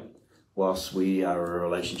 Yeah. Whilst we are a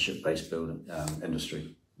relationship-based building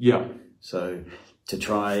industry. Yeah. So to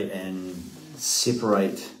try and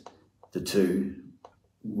separate the two,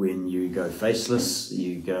 when you go faceless,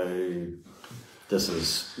 you go, this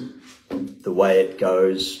is the way it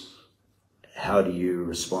goes. How do you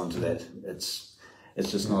respond to that? It's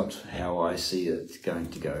just not how I see it going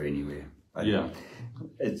to go anywhere. You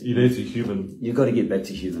need to human. You've got to get back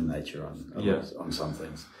to human nature on some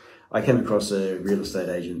things. I came across a real estate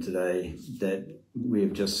agent today that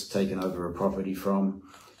we've just taken over a property from,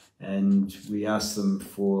 and we asked them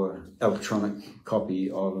for electronic copy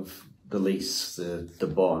of the lease, the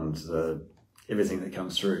bond, everything that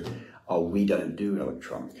comes through. Oh, we don't do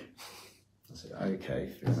electronic. I said, okay,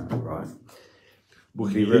 fair enough, right.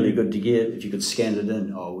 Would be really good to get if you could scan it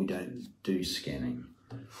in. Oh, we don't do scanning.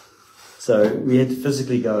 So we had to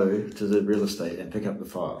physically go to the real estate and pick up the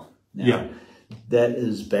file. Now, that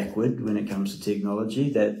is backward when it comes to technology.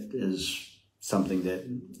 That is something that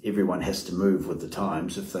everyone has to move with the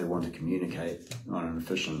times if they want to communicate on an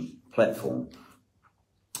efficient platform.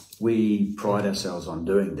 We pride ourselves on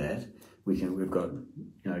doing that. We've got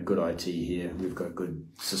good IT here. We've got good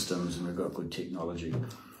systems and we've got good technology.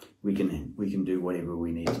 We can do whatever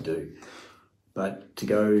we need to do. But to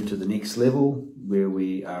go to the next level, where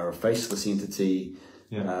we are a faceless entity,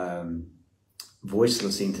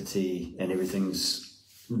 voiceless entity, and everything's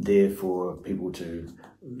there for people to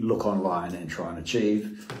look online and try and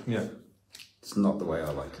achieve, it's not the way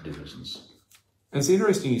I like to do business. It's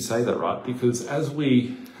interesting you say that, right? Because as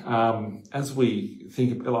we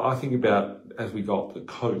think, I think about as we go up the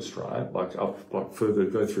coast, right? Like further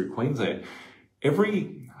go through Queensland,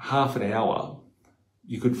 every half an hour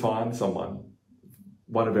you could find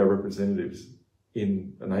one of our representatives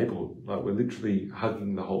in a neighbourhood. Like we're literally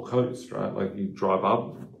hugging the whole coast, right? Like you drive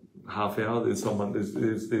up half hour, there's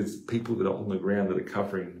people that are on the ground that are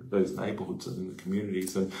covering those neighbourhoods and in the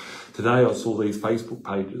communities. And today I saw these Facebook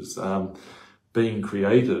pages being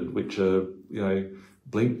created, which are,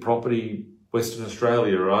 Blink Property Western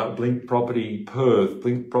Australia, right? Blink Property Perth,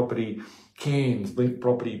 Blink Property Cairns, Blink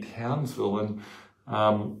Property Townsville, and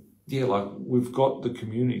we've got the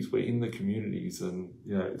communities, we're in the communities, and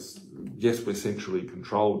yes, we're centrally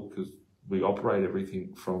controlled because we operate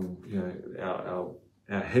everything from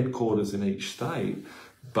our headquarters in each state,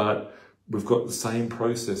 but we've got the same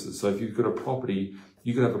processes. So if you've got a property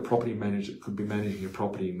you could have a property manager that could be managing a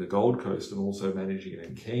property in the Gold Coast and also managing it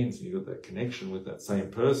in Cairns, and you've got that connection with that same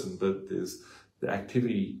person, but there's the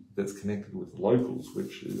activity that's connected with the locals,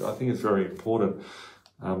 which I think is very important.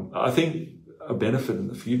 I think a benefit in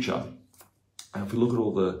the future, and if we look at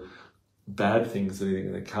all the bad things that are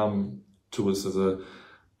going to come to us as a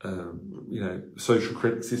social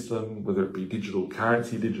credit system, whether it be digital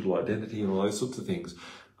currency, digital identity, and all those sorts of things,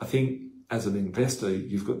 I think as an investor,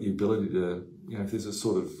 you've got the ability to, if there's a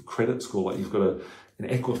sort of credit score, like you've got an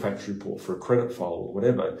Equifax report for a credit file or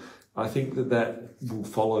whatever, I think that will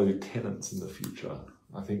follow tenants in the future.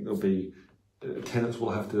 I think there'll be, tenants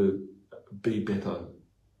will have to be better,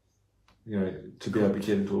 to be able to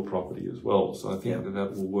get into a property as well. So I think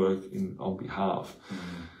that will work on behalf.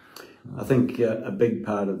 I think a big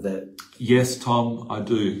part of that. Yes, Tom, I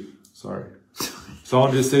do. Sorry.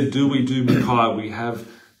 Someone just said, do we do Mackay? We have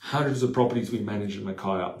hundreds of properties we manage in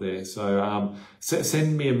Mackay up there. So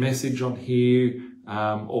send me a message on here,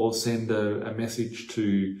 or send a message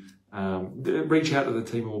to, reach out to the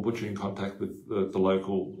team, and we'll put you in contact with the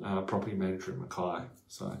local property manager in Mackay.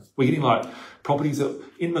 So we're getting like properties that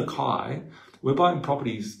in Mackay, we're buying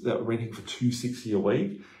properties that we're renting for $260 a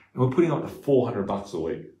week, and we're putting up to $400 a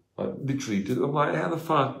week. Like literally, I'm like, how the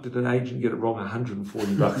fuck did an agent get it wrong?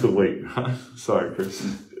 $140 a week. Sorry, Chris.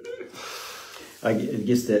 I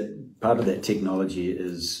guess that part of that technology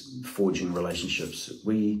is forging relationships.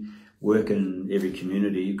 We work in every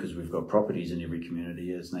community because we've got properties in every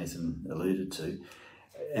community, as Nathan alluded to,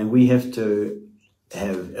 and we have to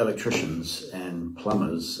have electricians and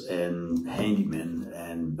plumbers and handymen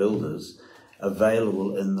and builders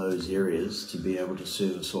available in those areas to be able to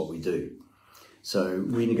service what we do. So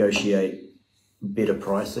we negotiate better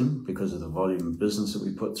pricing because of the volume of business that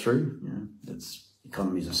we put through. It's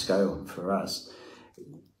economies of scale for us.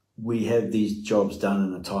 We have these jobs done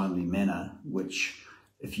in a timely manner, which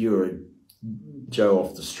if you're a Joe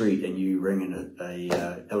off the street and you ring in a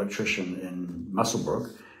electrician in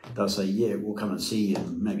Muswellbrook, they'll say, yeah, we'll come and see you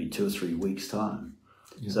in maybe 2 or 3 weeks' time.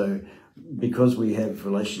 Yeah. So because we have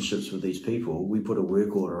relationships with these people, we put a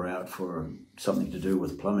work order out for something to do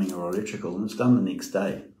with plumbing or electrical, and it's done the next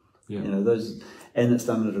day. Yeah. And it's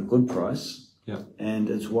done at a good price. Yeah. And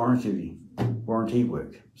it's warranty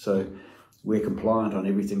work. So we're compliant on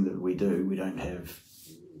everything that we do. We don't have,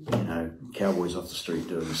 cowboys off the street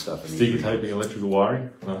doing this stuff. Sticker taping electrical wiring.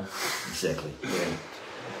 No. Exactly. Yeah.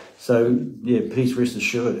 So please rest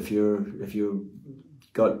assured, if you've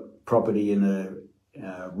got property in a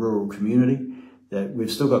rural community, that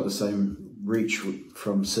we've still got the same reach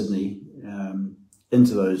from Sydney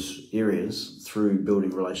into those areas through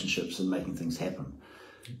building relationships and making things happen.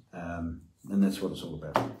 And that's what it's all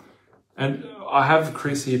about. And I have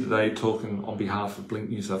Chris here today talking on behalf of Blink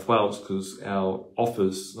New South Wales, because our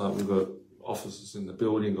office, we've got offices in the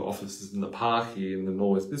building, got offices in the park here in the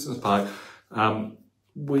Norwest Business Park.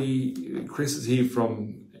 Chris is here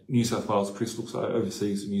from New South Wales. Chris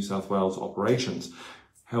oversees the New South Wales operations.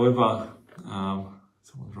 However,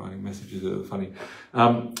 someone's writing messages that are funny.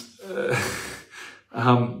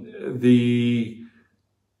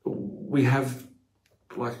 We have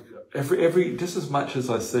like every just as much as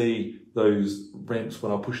I see those rents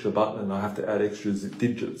when I push the button and I have to add extra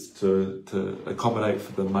digits to accommodate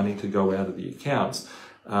for the money to go out of the accounts.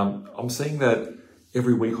 I'm seeing that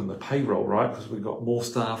every week on the payroll, right? Because we've got more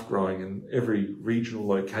staff growing in every regional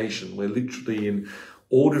location. We're literally in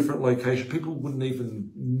all different locations. People wouldn't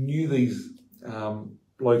even knew these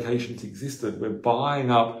locations existed. We're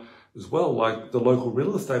buying up as well, like the local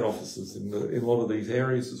real estate offices in a lot of these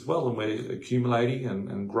areas as well, and we're accumulating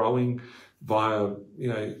and growing via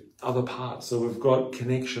other parts. So we've got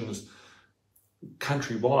connections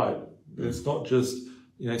countrywide. It's not just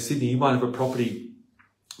Sydney. You might have a property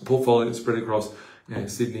portfolio spread across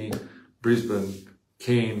Sydney, Brisbane,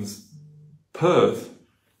 Cairns, Perth,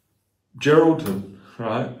 Geraldton,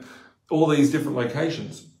 right? All these different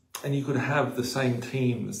locations. And you could have the same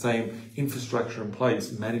team, the same infrastructure in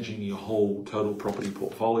place, managing your whole total property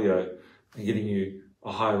portfolio and getting you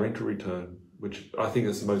a higher rental return, which I think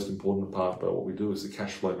is the most important part about what we do is the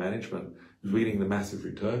cash flow management. We're getting the massive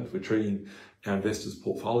returns. We're treating our investors'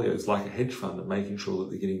 portfolios like a hedge fund and making sure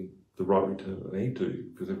that they're getting the right return that they need to,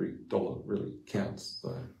 because every dollar really counts.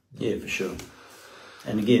 So, yeah, for sure.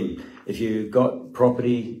 And again, if you've got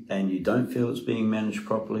property and you don't feel it's being managed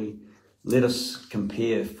properly, let us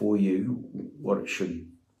compare for you what it should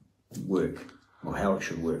work, or how it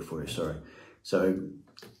should work for you, sorry. So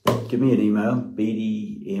give me an email,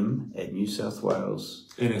 bdm@NSW.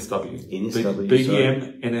 NSW.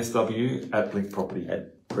 BDMNSW at Blink Property.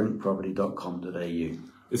 At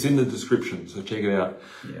blinkproperty.com.au. It's in the description, so check it out.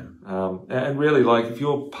 Yeah. And really, like, if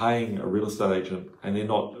you're paying a real estate agent and they're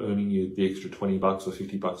not earning you the extra $20 or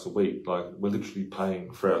 $50 a week, like, we're literally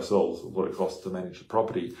paying for ourselves what it costs to manage the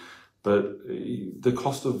property. But the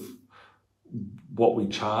cost of what we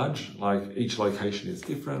charge, like, each location is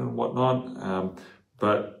different and whatnot.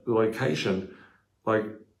 But the location, like,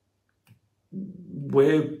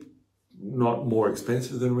 we're not more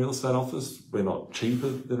expensive than a real estate office. We're not cheaper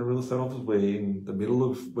than a real estate office. We're in the middle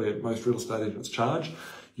of where most real estate agents charge.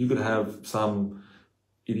 You could have some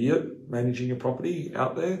idiot managing a property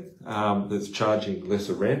out there that's charging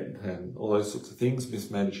lesser rent and all those sorts of things,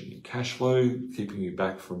 mismanaging your cash flow, keeping you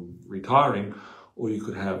back from retiring. Or you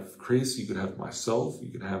could have Chris, you could have myself,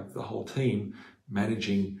 you could have the whole team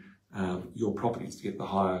managing your properties to get the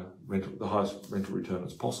highest rental return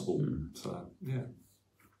as possible. So, yeah.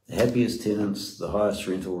 The happiest tenants, the highest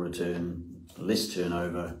rental return, less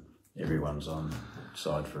turnover, everyone's on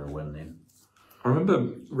side for a win then. I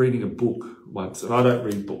remember reading a book once, and I don't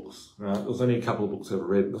read books, right? There was only a couple of books I ever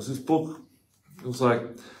read. There was this book, it was like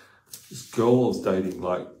this girl I was dating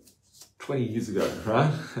like 20 years ago,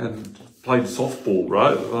 right? And played softball,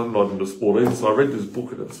 right? I'm not into sport either, so I read this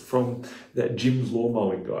book, and it's from that Jim's lawn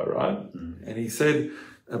mowing guy, right? And he said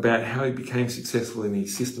about how he became successful in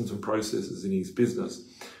his systems and processes in his business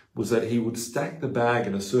was that he would stack the bag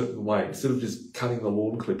in a certain way. Instead of just cutting the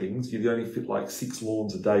lawn clippings, you'd only fit like 6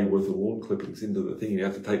 lawns a day worth of lawn clippings into the thing. You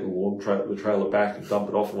have to take the trailer back and dump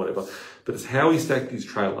it off and whatever. But it's how he stacked his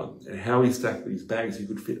trailer and how he stacked these bags. He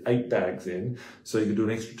could fit 8 bags in, so you could do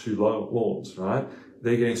an extra 2 lawns, right?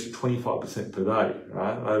 They get an extra 25% per day,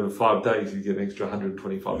 right? Over 5 days, you get an extra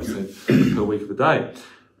 125% per week of the day.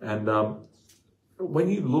 And when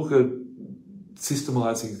you look at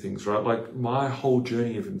systemizing things, right? Like, my whole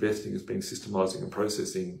journey of investing has been systemizing and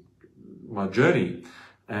processing my journey.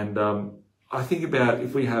 And I think about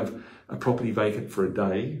if we have a property vacant for a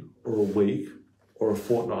day or a week or a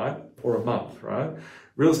fortnight or a month, right?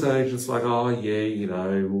 Real estate agents like, oh yeah, you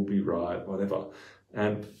know, we'll be right, whatever.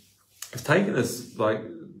 And it's taken us, like,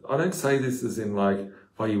 I don't say this as in like,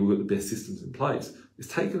 oh, you've got the best systems in place. It's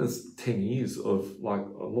taken us 10 years of like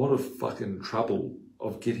a lot of fucking trouble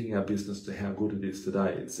of getting our business to how good it is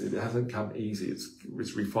today. It hasn't come easy.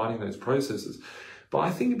 It's refining those processes. But I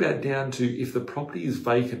think about down to if the property is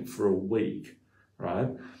vacant for a week, right?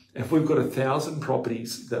 If we've got 1,000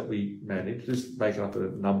 properties that we manage, just making up a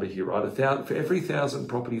number here, right? For every 1,000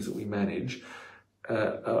 properties that we manage,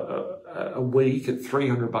 a week at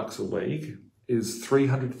 $300 a week is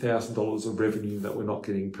 $300,000 of revenue that we're not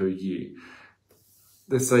getting per year.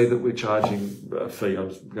 Let's say that we're charging a fee. I'm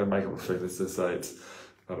just going to make up a fee. Let's just say it's,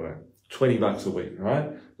 I don't know, $20 a week, right?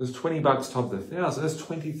 There's $20 times 1,000. That's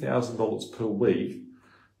 $20,000 per week,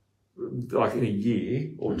 like in a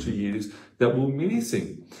year or 2 years, that we'll be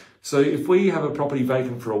missing. So if we have a property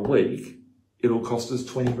vacant for a week, it'll cost us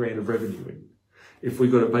 20 grand of revenue. If we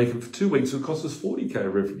got it vacant for 2 weeks, it'll cost us 40k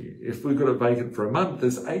of revenue. If we've got it vacant for a month,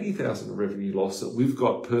 there's 80,000 of revenue loss that we've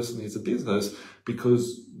got personally as a business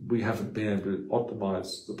because we haven't been able to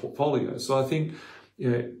optimize the portfolio. So I think, you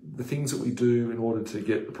know, the things that we do in order to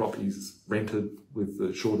get the properties rented with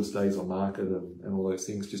the shortest days on market and all those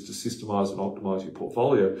things, just to systemize and optimize your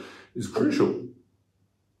portfolio, is crucial.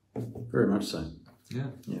 Very much so. Yeah.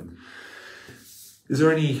 Yeah. Is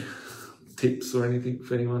there any tips or anything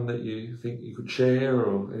for anyone that you think you could share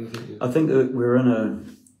or anything? I think that we're in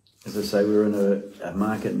a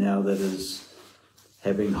market now that is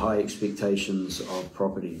having high expectations of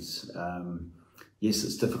properties. Yes,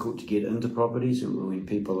 it's difficult to get into properties, and when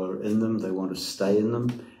people are in them, they want to stay in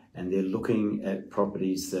them, and they're looking at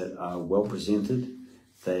properties that are well presented,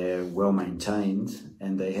 they're well maintained,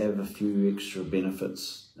 and they have a few extra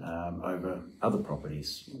benefits over other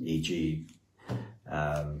properties, e.g.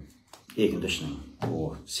 air conditioning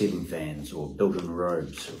or ceiling fans or built-in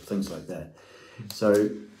robes or things like that. So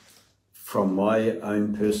from my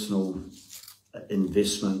own personal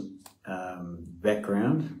investment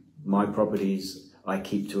background, my properties I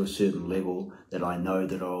keep to a certain level that I know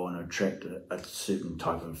that I want to attract a certain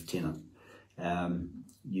type of tenant.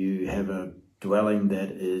 You have a dwelling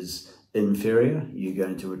that is inferior, you're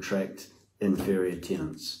going to attract inferior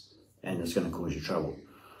tenants, and it's going to cause you trouble.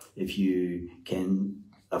 If you can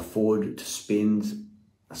afford to spend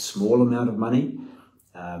a small amount of money,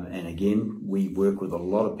 and again, we work with a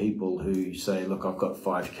lot of people who say, look, I've got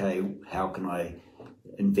 5k, how can I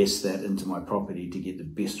invest that into my property to get the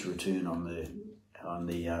best return on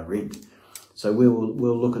the rent? So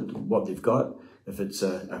we'll look at what they've got. If it's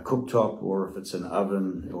a cooktop, or if it's an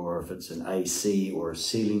oven, or if it's an AC or a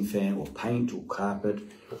ceiling fan or paint or carpet,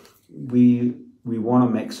 we we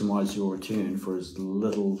want to maximise your return for as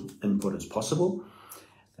little input as possible,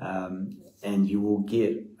 and you will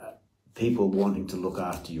get people wanting to look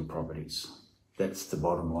after your properties. That's the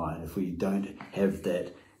bottom line. If we don't have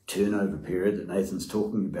that turnover period that Nathan's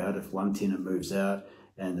talking about, if one tenant moves out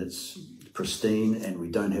and it's pristine and we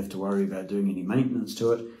don't have to worry about doing any maintenance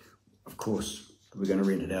to it, of course we're going to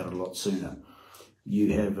rent it out a lot sooner.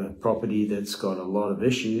 You have a property that's got a lot of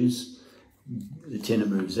issues, the tenant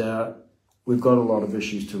moves out, we've got a lot of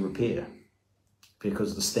issues to repair,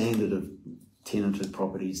 because the standard of tenanted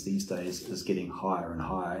properties these days is getting higher and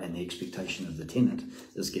higher, and the expectation of the tenant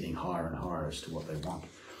is getting higher and higher as to what they want.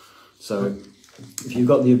 So if you've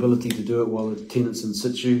got the ability to do it while the tenant's in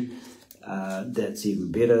situ, that's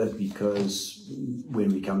even better, because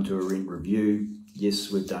when we come to a rent review,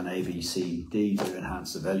 yes, we've done A, B, C, D to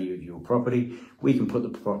enhance the value of your property. We can put the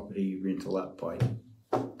property rental up by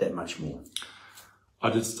that much more.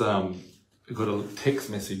 I just got a text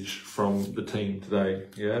message from the team today,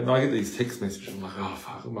 yeah, and I get these text messages, I'm like, oh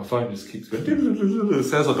fuck, my phone just keeps going, it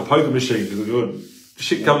sounds like a poker machine, because I've got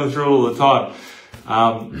shit coming through all the time.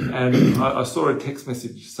 And I saw a text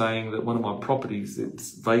message saying that one of my properties,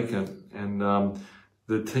 it's vacant, and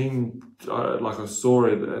the team, I saw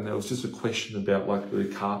it, and there was just a question about like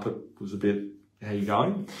the carpet was a bit, how you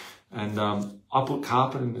going? And I put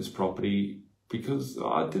carpet in this property because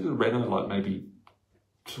I did a reno like maybe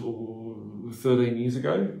 13 years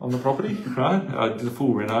ago on the property, right? I did a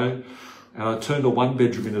full reno, and I turned a 1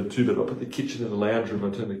 bedroom into a 2 bedroom. I put the kitchen in the lounge room.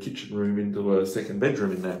 I turned the kitchen room into a 2nd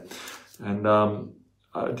bedroom in there, and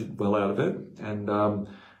I did well out of it. And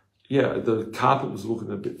yeah, the carpet was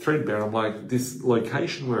looking a bit threadbare. I'm like, this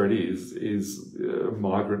location where it is a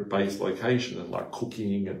migrant-based location, and like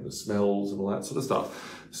cooking and the smells and all that sort of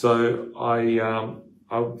stuff. So I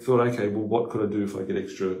thought, okay, well, what could I do if I get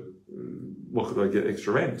extra? What could I get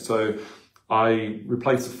extra rent? So I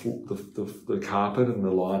replaced the carpet and the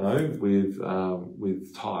lino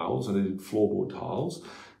with tiles, and I did floorboard tiles,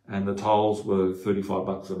 and the tiles were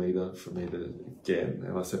 $35 a metre for me to get,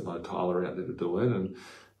 and I sent my tiler out there to do it, and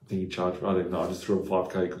I think he charged me, I don't know, I just threw him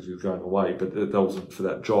 $5K because he was going away, but that wasn't for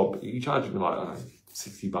that job. He charged me like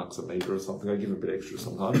 $60 a metre or something. I give him a bit extra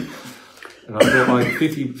sometimes. And I thought like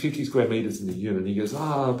 50 square metres in the unit. And he goes,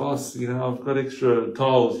 boss, you know, I've got extra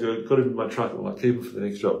tiles, I've got it in my truck. I'm like, keep it for the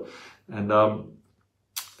next job. And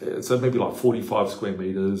so maybe like 45 square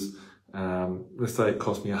metres. Let's say it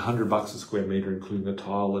cost me $100 a square metre, including the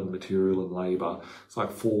tile and material and labour. It's like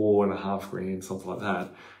 $4,500, something like that.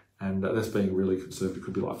 And that's being really conservative,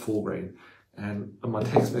 could be like $4,000. And on my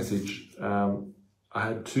text message, I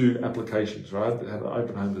had 2 applications, right? I had an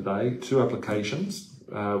open home today, 2 applications,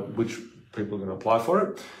 which people are going to apply for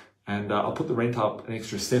it. And I'll put the rent up an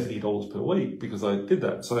extra $70 per week because I did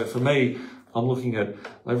that. So for me, I'm looking at,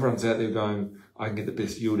 everyone's out there going, I can get the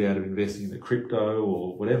best yield out of investing in the crypto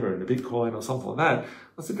or whatever, in the Bitcoin or something like that.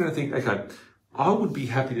 I sit there and think, okay, I would be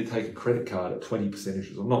happy to take a credit card at 20%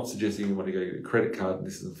 interest. I'm not suggesting anyone to go get a credit card, and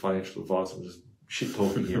this isn't financial advice, I'm just shit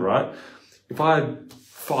talking here, right? If I had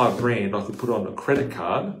 $5,000, I could put on a credit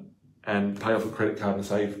card and pay off a credit card and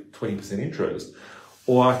save 20% interest.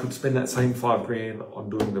 Or I could spend that same $5,000 on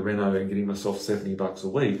doing the reno and getting myself $70 a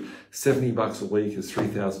week. $70 a week is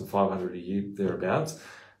 $3,500 a year, thereabouts.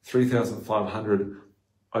 $3,500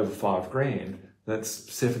 over $5,000, that's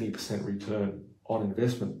 70% return on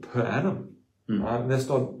investment per annum. And that's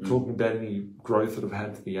not talking about any growth that I've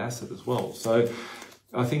had to the asset as well. So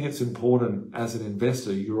I think it's important as an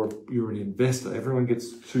investor, you're an investor. Everyone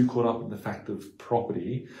gets too caught up in the fact of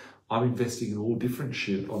property. I'm investing in all different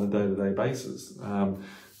shit on a day-to-day basis. I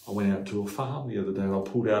went out to a farm the other day and I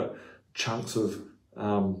pulled out chunks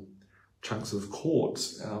of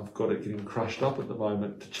quartz, and I've got it getting crushed up at the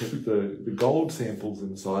moment to check the gold samples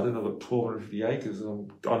inside it. I've got 1,250 acres,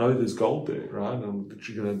 and I know there's gold there, right? And I'm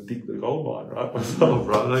literally going to dig the gold mine, right, myself,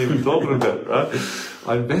 right? I'm not even talking about it, right?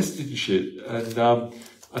 I invest in shit, and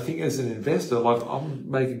I think as an investor, like, I'm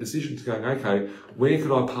making decisions going, okay, where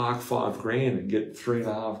could I park $5,000 and get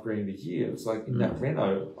 $3,500 a year? It's like in that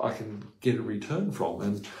reno, I can get a return from,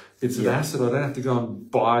 and it's an asset. I don't have to go and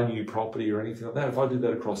buy a new property or anything like that. If I did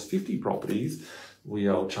that across 50 properties,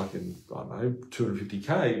 I'll chuck in, I don't know,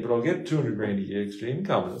 $250K, but I'll get $200,000 a year extra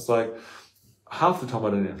income. And it's like, half the time I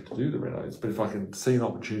don't have to do the renos, but if I can see an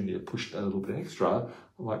opportunity to push that a little bit extra,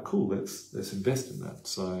 I'm like, cool, let's invest in that.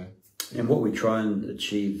 So. And what we try and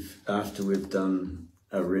achieve after we've done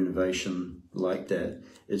a renovation like that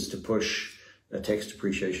is to push a tax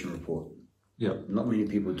depreciation report. Yeah. Not many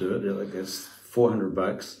people do it. They're like, it's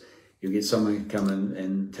 $400. You'll get someone come in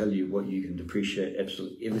and tell you what you can depreciate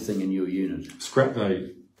absolutely everything in your unit. Scrap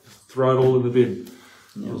day. Throw it all in the bin.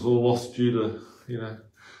 Yeah. It was all lost due to you know,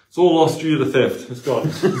 it's all lost due to theft. It's gone.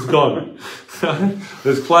 It's gone.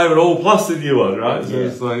 There's claim it all plus the new one, right? So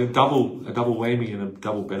it's like a double whammy and a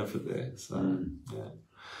double benefit there. So yeah.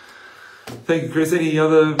 Thank you, Chris. Any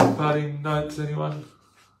other parting notes, anyone?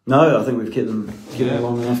 No, I think we've kept them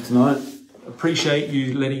long enough tonight. Appreciate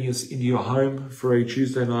you letting us into your home for a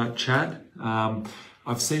Tuesday night chat.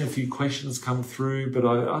 I've seen a few questions come through, but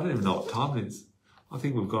I don't even know what time it is. I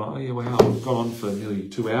think we've gone, we've gone on for nearly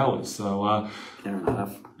 2 hours. So, hour and a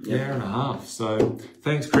half. Hour and a half. So,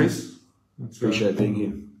 thanks, Chris. Appreciate being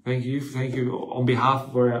here. Thank you. Thank you on behalf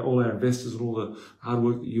of all our investors and all the hard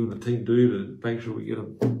work that you and the team do to make sure we get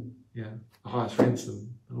the highest rents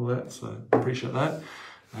and all that. So, appreciate that.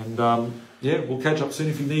 And, we'll catch up soon.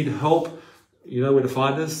 If you need help, you know where to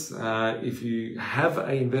find us. If you have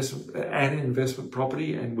an investment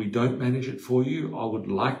property and we don't manage it for you, I would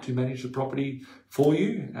like to manage the property for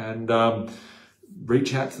you, and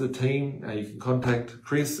reach out to the team. You can contact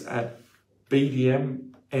Chris at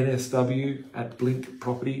bdmnsw at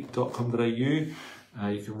blinkproperty.com.au.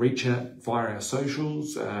 You can reach out via our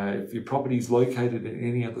socials. If your property is located in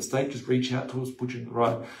any other state, just reach out to us, put you in the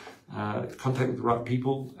right contact with the right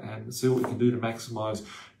people, and see what we can do to maximise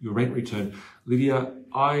your rent return. Lydia,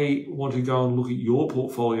 I want to go and look at your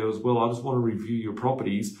portfolio as well. I just want to review your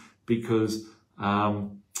properties because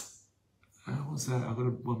what's that? I've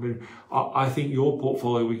got one minute. I think your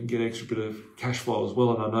portfolio, we can get extra bit of cash flow as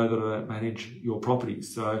well, and I know that I don't manage your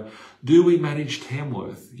properties. So, do we manage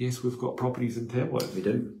Tamworth? Yes, we've got properties in Tamworth. We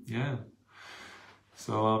do. Yeah.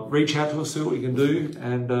 So reach out to us, see what we can do,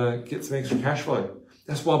 and get some extra cash flow.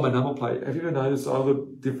 That's why my number plate. Have you ever noticed I've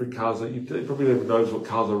got different cars? You probably never noticed what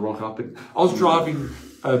cars I rock up in. I was driving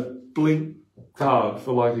a Blink car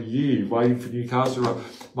for like a year, waiting for new cars to arrive.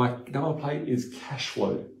 My number plate is cash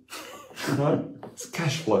flow. You know, it's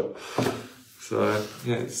cash flow. So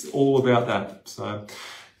yeah, it's all about that. So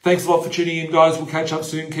thanks a lot for tuning in, guys. We'll catch up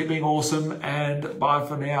soon. Keep being awesome, and bye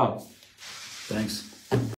for now. Thanks.